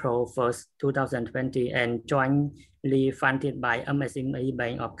on April 1st, 2020 and jointly funded by MSME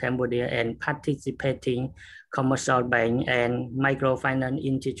Bank of Cambodia and participating commercial bank and microfinance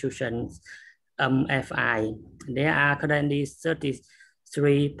institutions, MFI. There are currently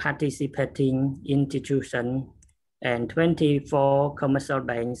 33 participating institutions and 24 commercial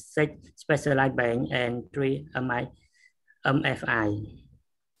banks, 6 specialized banks, and 3 MFI.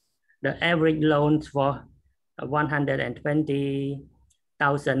 The average loans for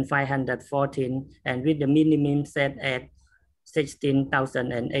 120,514, and with the minimum set at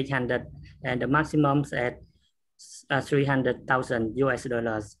 16,800, and the maximum at $300,000 US.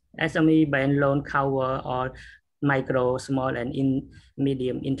 SME bank loan cover all micro, small, and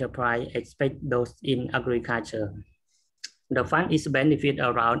medium enterprise, except those in agriculture. The fund is benefit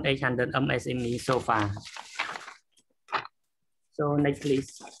around 800 MSME so far. So next,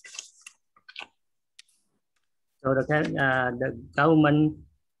 please. So the government,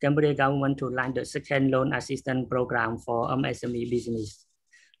 Cambodia government to launch the second loan assistance program for MSME business.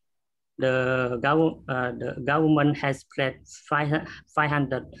 The government has pledged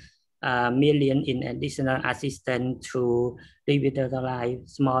 500 million in additional assistance to revitalize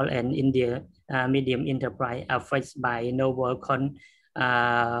small and medium enterprise affected by novel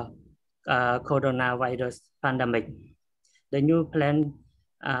coronavirus pandemic. The new plan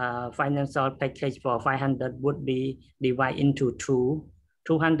financial package for 500 would be divided into two,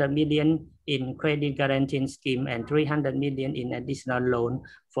 200 million in credit guarantee scheme and 300 million in additional loan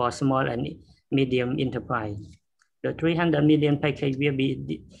for small and medium enterprise. The 300 million package will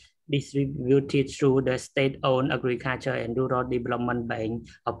be distributed through the state-owned Agriculture and Rural Development Bank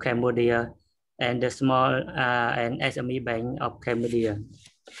of Cambodia and the Small and SME Bank of Cambodia.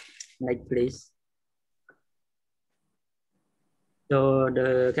 Next, please. So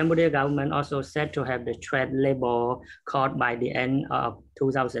the Cambodia government also said to have the trade labor court by the end of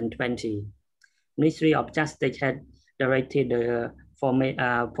 2020. Ministry of Justice had directed the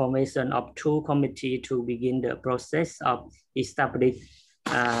formation of two committees to begin the process of establishing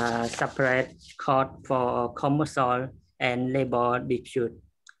separate court for commercial and labor dispute.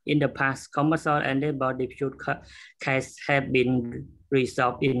 In the past, commercial and labor dispute cases have been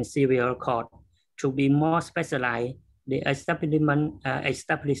resolved in civil court. To be more specialized, the establishment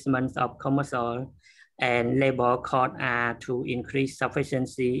of commercial and labor court are to increase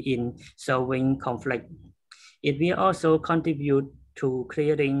sufficiency in solving conflict. It will also contribute to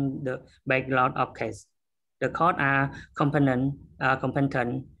clearing the backlog of cases. The courts are competent,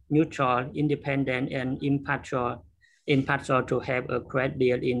 neutral, independent, and impartial to have a great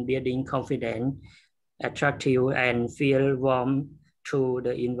deal in building confidence, attractive, and feel warm to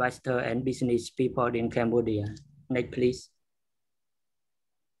the investor and business people in Cambodia. Next, please.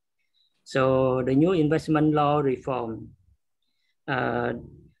 So the new investment law reform.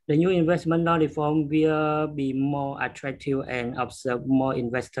 The new investment law reform will be more attractive and absorb more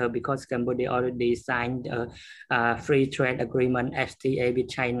investors because Cambodia already signed a free trade agreement FTA with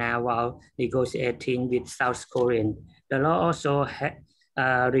China while negotiating with South Korea. The law also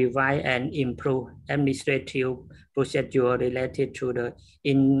revise and improve administrative procedure related to the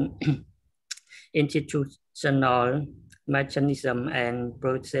institutional mechanism and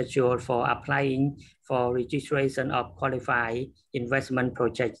procedure for applying for registration of qualified investment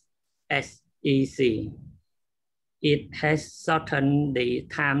projects, SEC. It has shortened the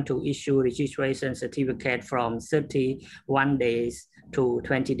time to issue registration certificate from 31 days to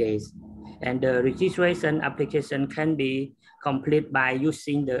 20 days. And the registration application can be complete by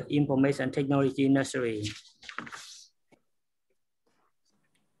using the information technology nursery.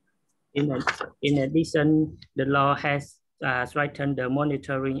 In addition, the law has strengthened the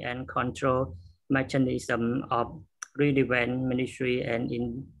monitoring and control mechanism of relevant ministry and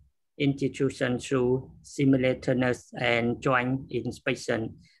institutions through simultaneous and joint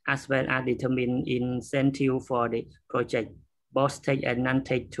inspection, as well as determine incentive for the project, both tech and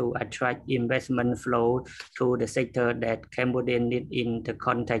non-tech, to attract investment flow to the sector that Cambodia needs in the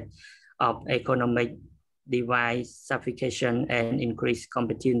context of economic diversification and increased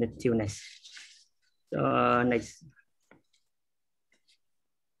competitiveness. So next.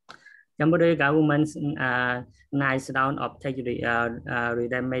 Cambodia government's nice round of tech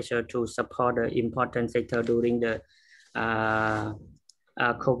relief measure to support the important sector during the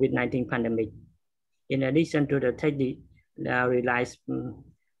COVID-19 pandemic. In addition to the tech relief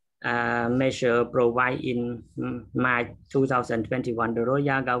measure provided in March 2021, the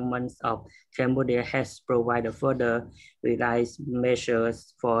Royal Government of Cambodia has provided further relief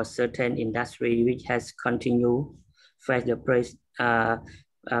measures for certain industry which has continued face the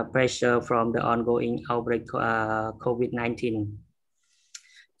pressure from the ongoing outbreak COVID-19.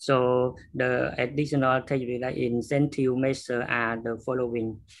 So the additional tech relief incentive measures are the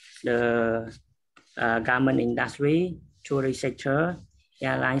following: the garment industry, tourism sector,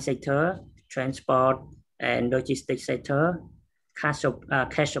 airline sector, transport and logistics sector, cash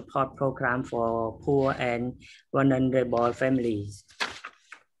support program for poor and vulnerable families.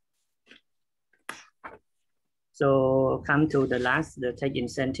 So come to the last, the tech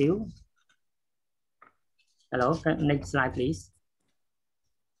incentive. Hello, next slide, please.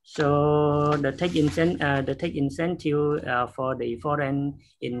 So the tech incentive for the foreign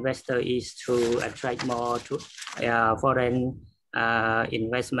investor is to attract more foreign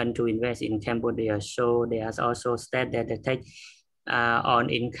investment to invest in Cambodia. So they has also stated that the tech on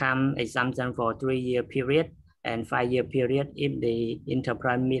income exemption for 3-year period and 5-year period if the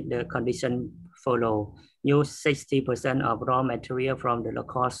enterprise meet the condition follow. Use 60% of raw material from the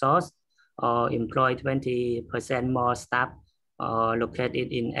local source or employ 20% more staff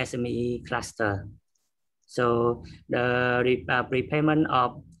located in SME cluster. So the repayment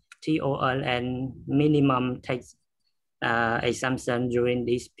of TOL and minimum tax exemption during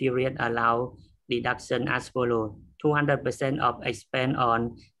this period allow deduction as follows: 200% of expense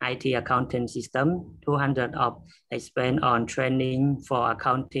on IT accounting system, 200% of expense on training for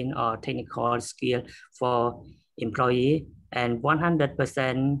accounting or technical skill for employee, and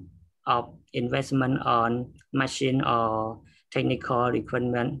 100% of investment on machine or technical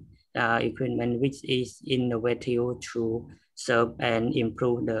equipment, which is innovative to serve and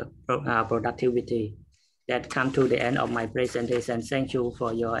improve the productivity. That come to the end of my presentation. Thank you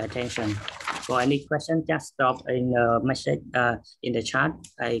for your attention. For any question, just stop in the message in the chat.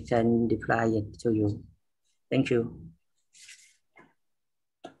 I can reply it to you. Thank you.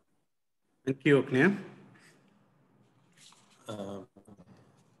 Thank you, Akne.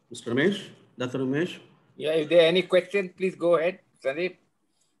 Mr. Ramesh, Dato Ramesh. Yeah, if there are any questions, please go ahead, Sandeep.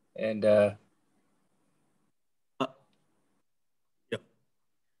 And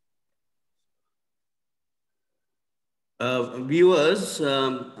viewers,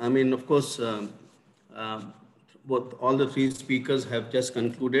 I mean, of course, both all the three speakers have just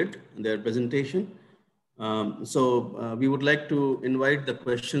concluded their presentation. So we would like to invite the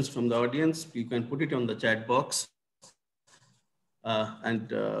questions from the audience. You can put it on the chat box. And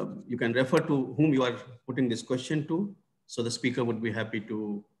you can refer to whom you are putting this question to. So the speaker would be happy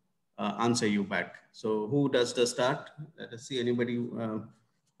to answer you back. So who does the start? Let us see anybody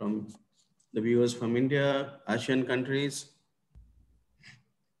from the viewers from India, ASEAN countries.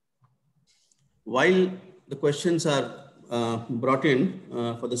 While the questions are brought in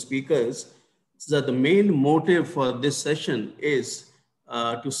for the speakers, so that the main motive for this session is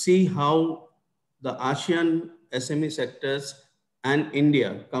to see how the ASEAN SME sectors and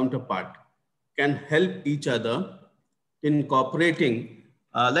India counterpart can help each other in cooperating.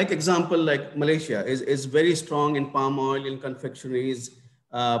 Like example, like Malaysia is very strong in palm oil, in confectionaries,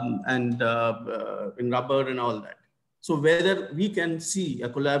 and in rubber and all that. So whether we can see a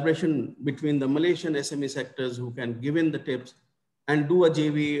collaboration between the Malaysian SME sectors who can give in the tips and do a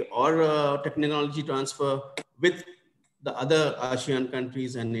JV or a technology transfer with the other ASEAN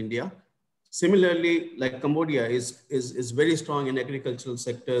countries and India. Similarly, like Cambodia is very strong in agricultural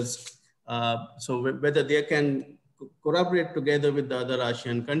sectors. So whether they can collaborate together with the other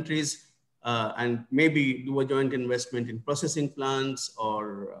ASEAN countries and maybe do a joint investment in processing plants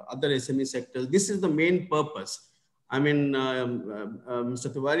or other SME sectors. This is the main purpose. I mean,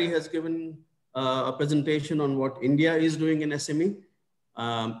 Mr. Tiwari has given a presentation on what India is doing in SME.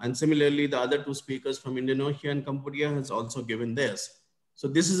 And similarly, the other two speakers from Indonesia and Cambodia has also given theirs. So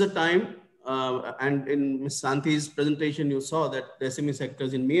this is a time, and in Ms. Shanti's presentation, you saw that the SME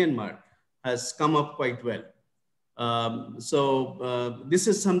sectors in Myanmar has come up quite well. This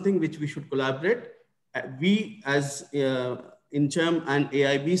is something which we should collaborate. We as INCHEM and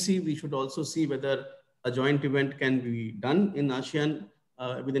AIBC, we should also see whether a joint event can be done in ASEAN,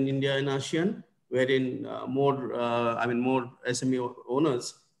 within India and ASEAN, wherein more SME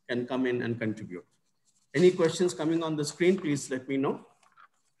owners can come in and contribute. Any questions coming on the screen, please let me know.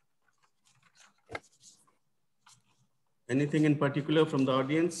 Anything in particular from the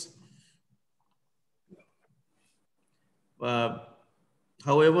audience?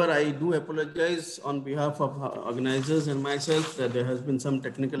 However, I do apologize on behalf of organizers and myself that there has been some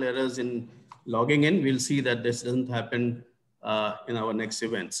technical errors in logging in. We'll see that this doesn't happen in our next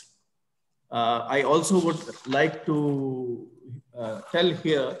events. I also would like to tell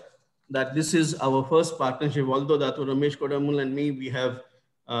here that this is our first partnership, although Dato Ramesh, Kodammal and me, we have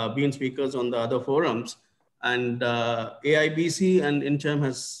been speakers on the other forums, and AIBC and INCHEM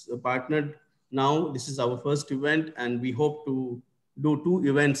has partnered now. This is our first event, and we hope to do 2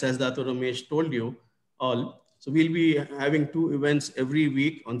 events, as Dato Ramesh told you all. So we'll be having 2 events every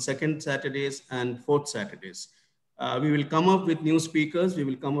week on 2nd Saturdays and 4th Saturdays. We will come up with new speakers, we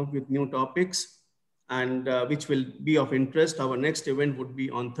will come up with new topics, and which will be of interest. Our next event would be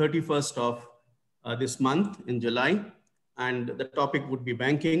on 31st of this month in July, and the topic would be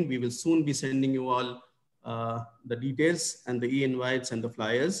banking. We will soon be sending you all the details and the e-invites and the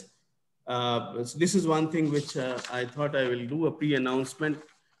flyers. So this is one thing which I thought I will do a pre-announcement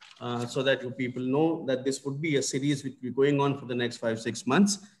so that you people know that this would be a series which will be going on for the next 5-6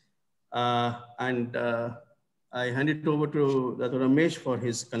 months. I hand it over to Dato Ramesh for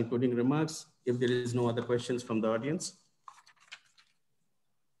his concluding remarks, if there is no other questions from the audience.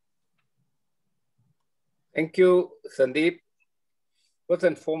 Thank you, Sandeep. First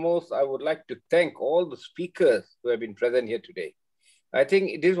and foremost, I would like to thank all the speakers who have been present here today. I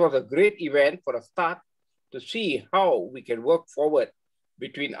think this was a great event for a start to see how we can work forward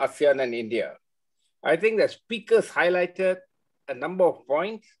between ASEAN and India. I think the speakers highlighted a number of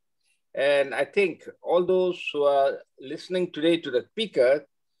points, and I think all those who are listening today to the speakers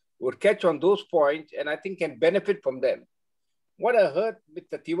would catch on those points and I think can benefit from them. What I heard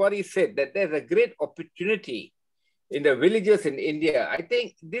Mr. Tiwari said, that there's a great opportunity in the villages in India. I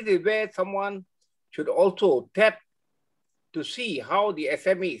think this is where someone should also tap to see how the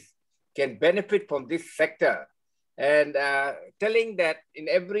SMEs can benefit from this sector, and telling that in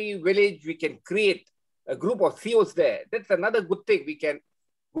every village we can create a group of CEOs there. That's another good thing. We can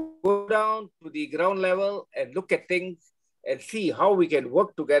go down to the ground level and look at things and see how we can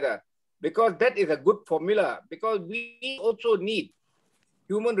work together, because that is a good formula, because we also need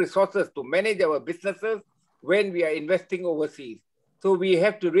human resources to manage our businesses when we are investing overseas. So we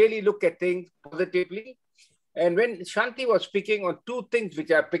have to really look at things positively. And when Shanti was speaking on two things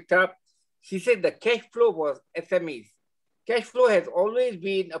which I picked up, she said the cash flow for SMEs. Cash flow has always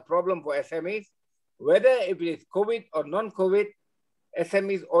been a problem for SMEs, whether if it is COVID or non-COVID.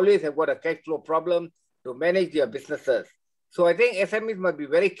 SMEs always have got a cash flow problem to manage their businesses. So I think SMEs must be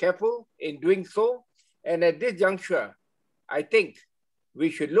very careful in doing so. And at this juncture, I think we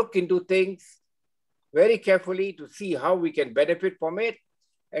should look into things very carefully to see how we can benefit from it.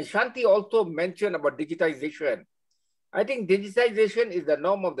 And Shanti also mentioned about digitization. I think digitization is the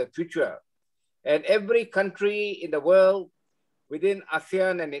norm of the future. And every country in the world within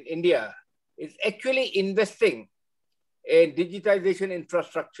ASEAN and in India is actually investing in digitization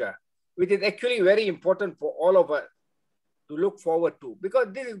infrastructure, which is actually very important for all of us to look forward to, because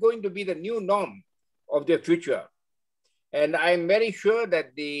this is going to be the new norm of the future. And I'm very sure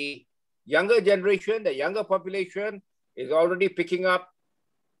that the younger generation, the younger population is already picking up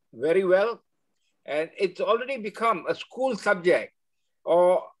very well. And it's already become a school subject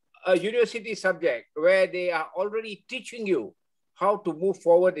or a university subject where they are already teaching you how to move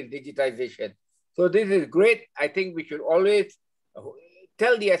forward in digitization. So this is great. I think we should always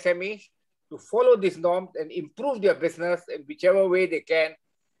tell the SMEs to follow these norms and improve their business in whichever way they can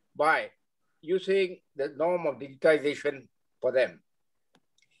by using the norm of digitization for them.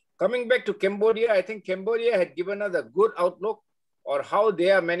 Coming back to Cambodia, I think Cambodia had given us a good outlook on how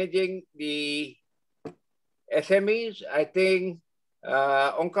they are managing the SMEs. I think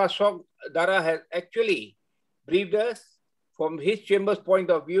Sok Dara has actually briefed us from his chamber's point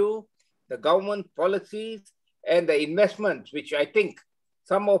of view, the government policies and the investments, which I think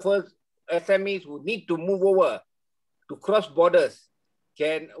some of us SMEs who need to move over to cross borders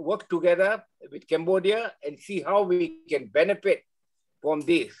can work together with Cambodia and see how we can benefit from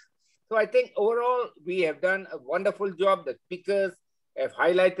this. So I think overall, we have done a wonderful job. The speakers have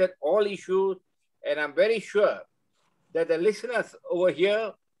highlighted all issues, and I'm very sure that the listeners over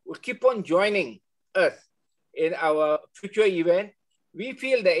here will keep on joining us in our future event. We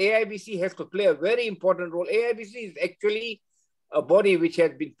feel the AIBC has to play a very important role. AIBC is actually a body which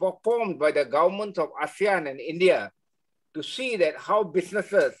has been formed by the governments of ASEAN and India to see that how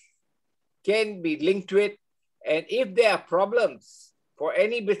businesses can be linked to it. And if there are problems for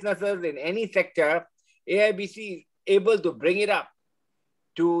any businesses in any sector, AIBC is able to bring it up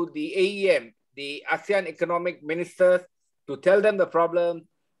to the AEM, the ASEAN Economic Ministers, to tell them the problem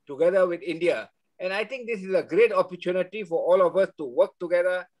together with India. And I think this is a great opportunity for all of us to work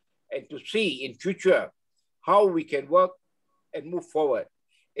together and to see in future how we can work and move forward.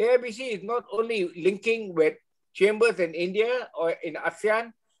 AIBC is not only linking with chambers in India or in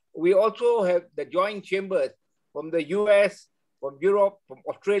ASEAN, we also have the joint chambers from the US, from Europe, from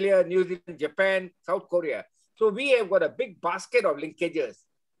Australia, New Zealand, Japan, South Korea. So we have got a big basket of linkages.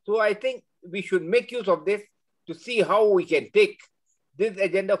 So I think we should make use of this to see how we can take this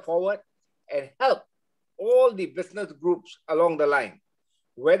agenda forward and help all the business groups along the line,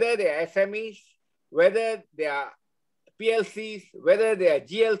 whether they are SMEs, whether they are PLCs, whether they are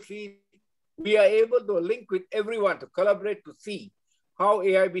GLCs, we are able to link with everyone to collaborate to see how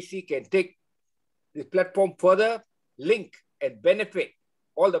AIBC can take this platform further, link and benefit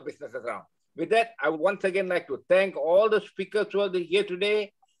all the businesses around. With that, I would once again like to thank all the speakers who are here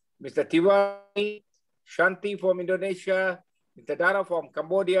today, Mr. Tiwari, Shanti from Indonesia, Mr. Dara from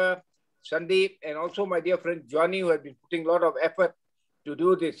Cambodia, Sandeep, and also my dear friend Johnny, who has been putting a lot of effort to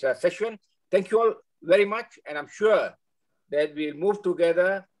do this session. Thank you all very much, and I'm sure that we'll move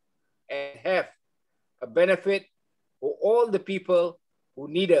together and have a benefit for all the people who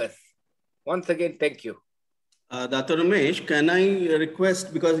need us. Once again, thank you. Dato Ramesh, can I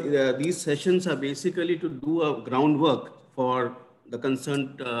request, because these sessions are basically to do a groundwork for the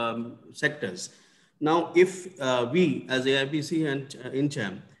concerned sectors. Now, if we as AIBC and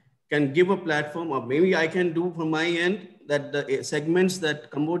INCHAM can give a platform, or maybe I can do from my end, that the segments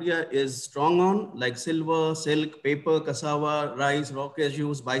that Cambodia is strong on, like silver, silk, paper, cassava, rice, raw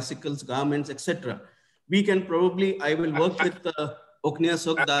cashews, bicycles, garments, etc. We can probably, I will work with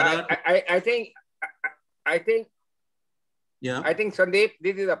Sok Dara. I think, Sandeep,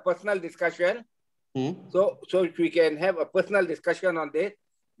 this is a personal discussion. So we can have a personal discussion on this,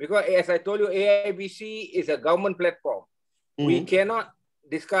 because as I told you, AIBC is a government platform. we cannot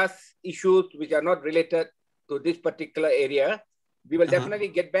discuss issues which are not related to this particular area. We will definitely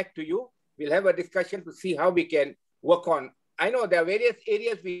get back to you. We'll have a discussion to see how we can work on. I know there are various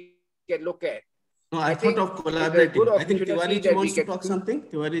areas we can look at. No, I thought of collaborating. I think Tiwari ji wants to talk something.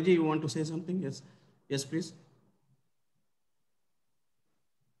 Tiwari ji, you want to say something? Yes. Yes, please.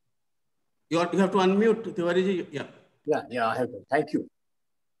 You have to unmute, Tiwari ji. Yeah. Yeah, I have to. Thank you.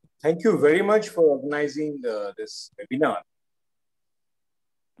 Thank you very much for organizing this webinar.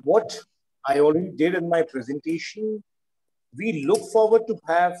 What I already did in my presentation, we look forward to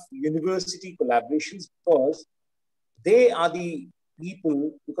have university collaborations because they are the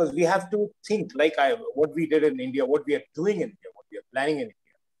people, because we have to think like what we did in India, what we are doing in India, what we are planning in India.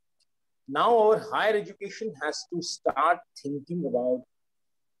 Now our higher education has to start thinking about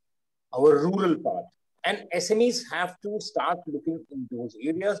our rural part. And SMEs have to start looking in those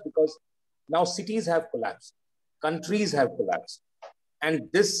areas because now cities have collapsed, countries have collapsed, and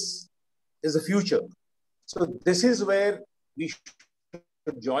this is the future. So this is where we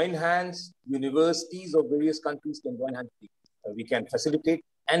should join hands. Universities of various countries can join hands. We can facilitate,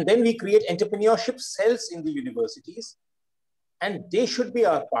 and then we create entrepreneurship cells in the universities, and they should be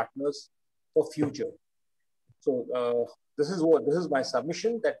our partners for future. So this is my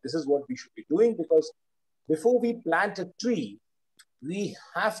submission, that this is what we should be doing, because before we plant a tree, we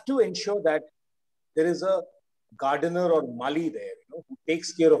have to ensure that there is a gardener or mali there, who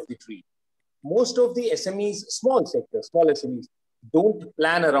takes care of the tree. Most of the SMEs, small SMEs, don't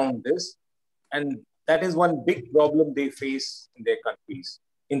plan around this, and that is one big problem they face in their countries,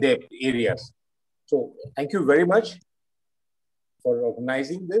 in their areas. So thank you very much for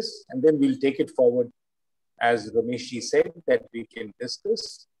organizing this, and then we'll take it forward, as Ramesh ji said, that we can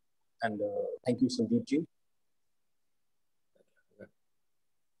discuss. And thank you, Sandeep ji.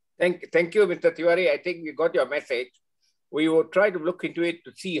 Thank you, Mr. Tiwari. I think we got your message. We will try to look into it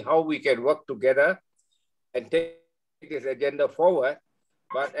to see how we can work together and take this agenda forward.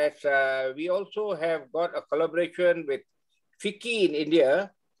 But as we also have got a collaboration with FICCI in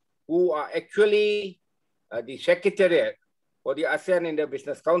India, who are actually the secretariat for the ASEAN-India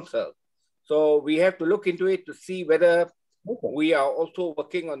Business Council. So we have to look into it to see whether we are also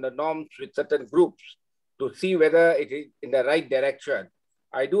working on the norms with certain groups to see whether it is in the right direction.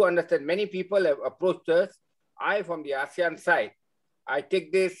 I do understand many people have approached us. I, from the ASEAN side, I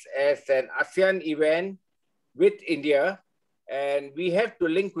take this as an ASEAN event with India, and we have to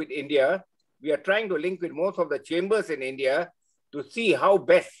link with India. We are trying to link with most of the chambers in India to see how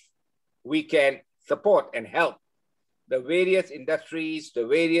best we can support and help the various industries, the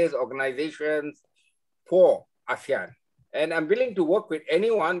various organizations for ASEAN. And I'm willing to work with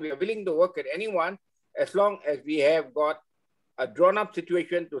anyone. We are willing to work with anyone as long as we have got a drawn-up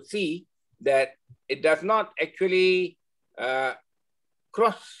situation to see that it does not actually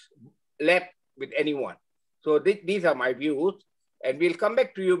cross-lap with anyone. So these are my views, and we'll come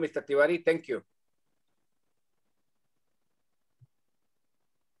back to you, Mr. Tiwari. Thank you.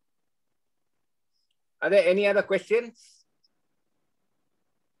 Are there any other questions?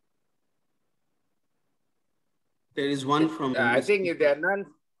 There is one from... I think if there are none...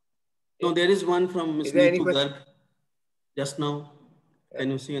 No, there is one from Ms. Neetu Garg just now. Can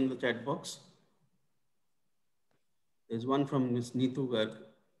you see in the chat box? There's one from Ms. Neetu Garg.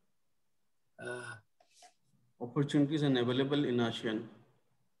 Opportunities are available in ASEAN.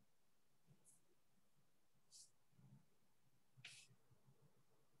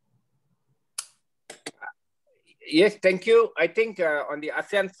 Yes, thank you. I think on the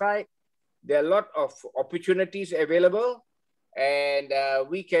ASEAN side, there are a lot of opportunities available, and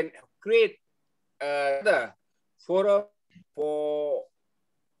we can create another forum for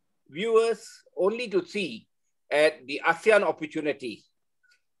viewers only to see at the ASEAN opportunity.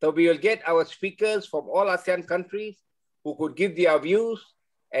 So we will get our speakers from all ASEAN countries who could give their views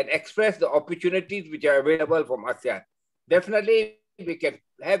and express the opportunities which are available from ASEAN. Definitely, we can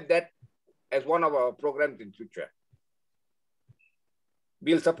have that as one of our programs in future.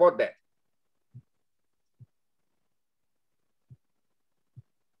 We'll support that.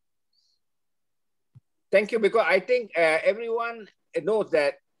 Thank you, because I think everyone knows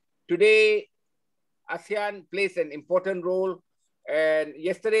that today ASEAN plays an important role. And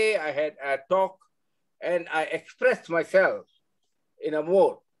yesterday I had a talk and I expressed myself in a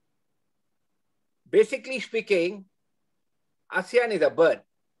mode. Basically speaking, ASEAN is a bird.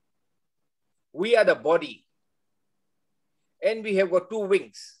 We are the body. And we have got two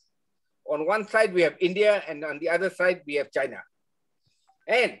wings. On one side, we have India, and on the other side, we have China.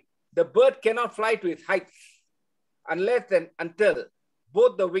 And the bird cannot fly to its heights unless and until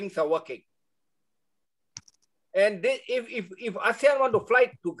both the wings are working. And if ASEAN want to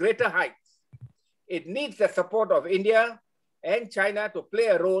fly to greater heights, it needs the support of India and China to play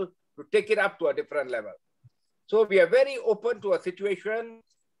a role to take it up to a different level. So we are very open to a situation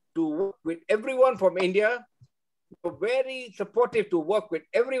to work with everyone from India. We're very supportive to work with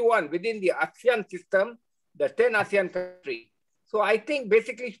everyone within the ASEAN system, the 10 ASEAN countries. So I think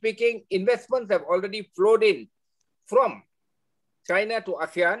basically speaking, investments have already flowed in from China to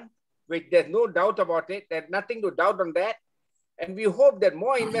ASEAN, which there's no doubt about it. There's nothing to doubt on that. And we hope that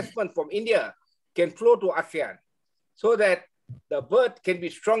more investment from India can flow to ASEAN so that the bird can be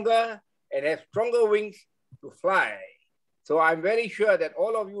stronger and have stronger wings to fly. So I'm very sure that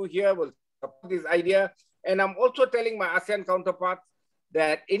all of you here will support this idea. And I'm also telling my ASEAN counterparts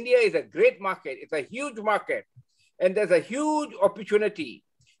that India is a great market. It's a huge market. And there's a huge opportunity.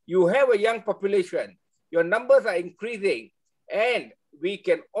 You have a young population. Your numbers are increasing. And we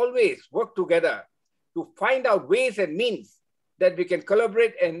can always work together to find out ways and means that we can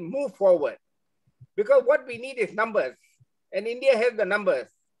collaborate and move forward. Because what we need is numbers. And India has the numbers.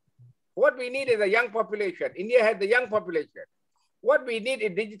 What we need is a young population. India has the young population. What we need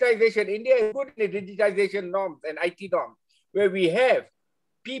is digitization. India is good in the digitization norms and IT norms, where we have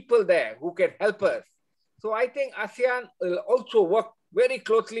people there who can help us. So I think ASEAN will also work very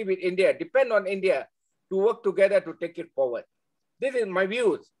closely with India, depend on India to work together to take it forward. This is my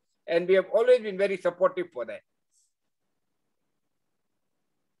views, and we have always been very supportive for that.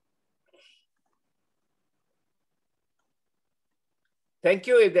 Thank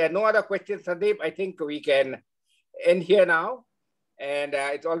you. If there are no other questions, Sandeep, I think we can end here now. And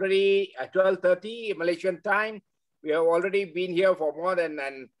it's already 12:30 Malaysian time. We have already been here for more than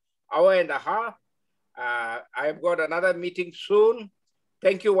an hour and a half. I've got another meeting soon.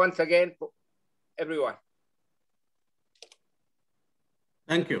 Thank you once again, everyone.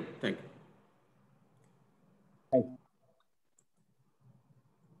 Thank you. Thank you.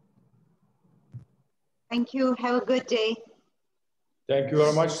 Thank you. Have a good day. Thank you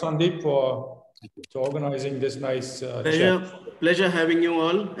very much, Sandeep, for organizing this nice Pleasure having you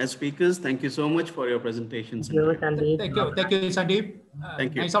all as speakers. Thank you so much for your presentations. Thank you, Sandeep. Thank you, Sandeep.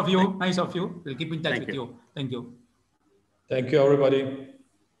 Thank you. Nice of you. Nice of you. We'll keep in touch with you. Thank you. Thank you, everybody.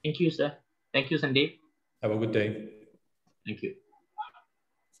 Thank you, sir. Thank you, Sandeep. Have a good day. Thank you.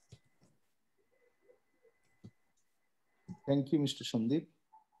 Thank you, Mr. Shandeep,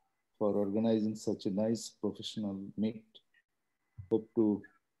 for organizing such a nice professional meet. Hope to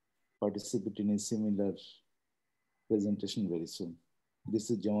participate in a similar presentation very soon. This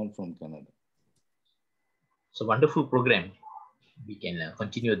is Jamal from Canada. It's a wonderful program. We can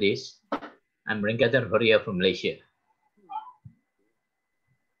continue this. I'm Rengadar Horia from Malaysia.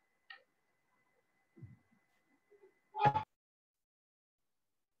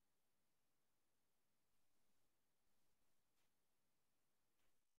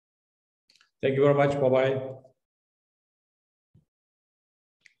 Thank you very much. Bye-bye.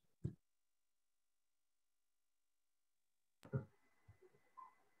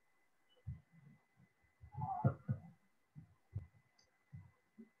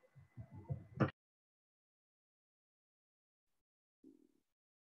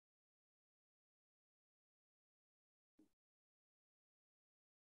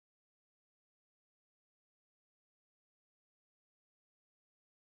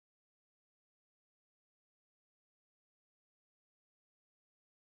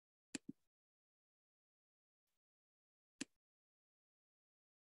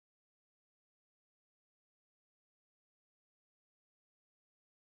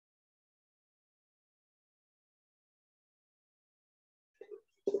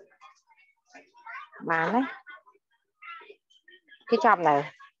 Bán đấy. Cái chòm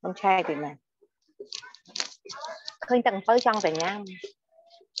này, con trai thì này. Khơi tầng tới trong rồi nha.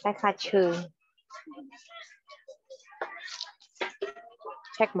 Cái pha trừ.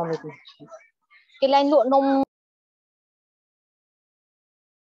 Check mà mình. Cái len lụa nông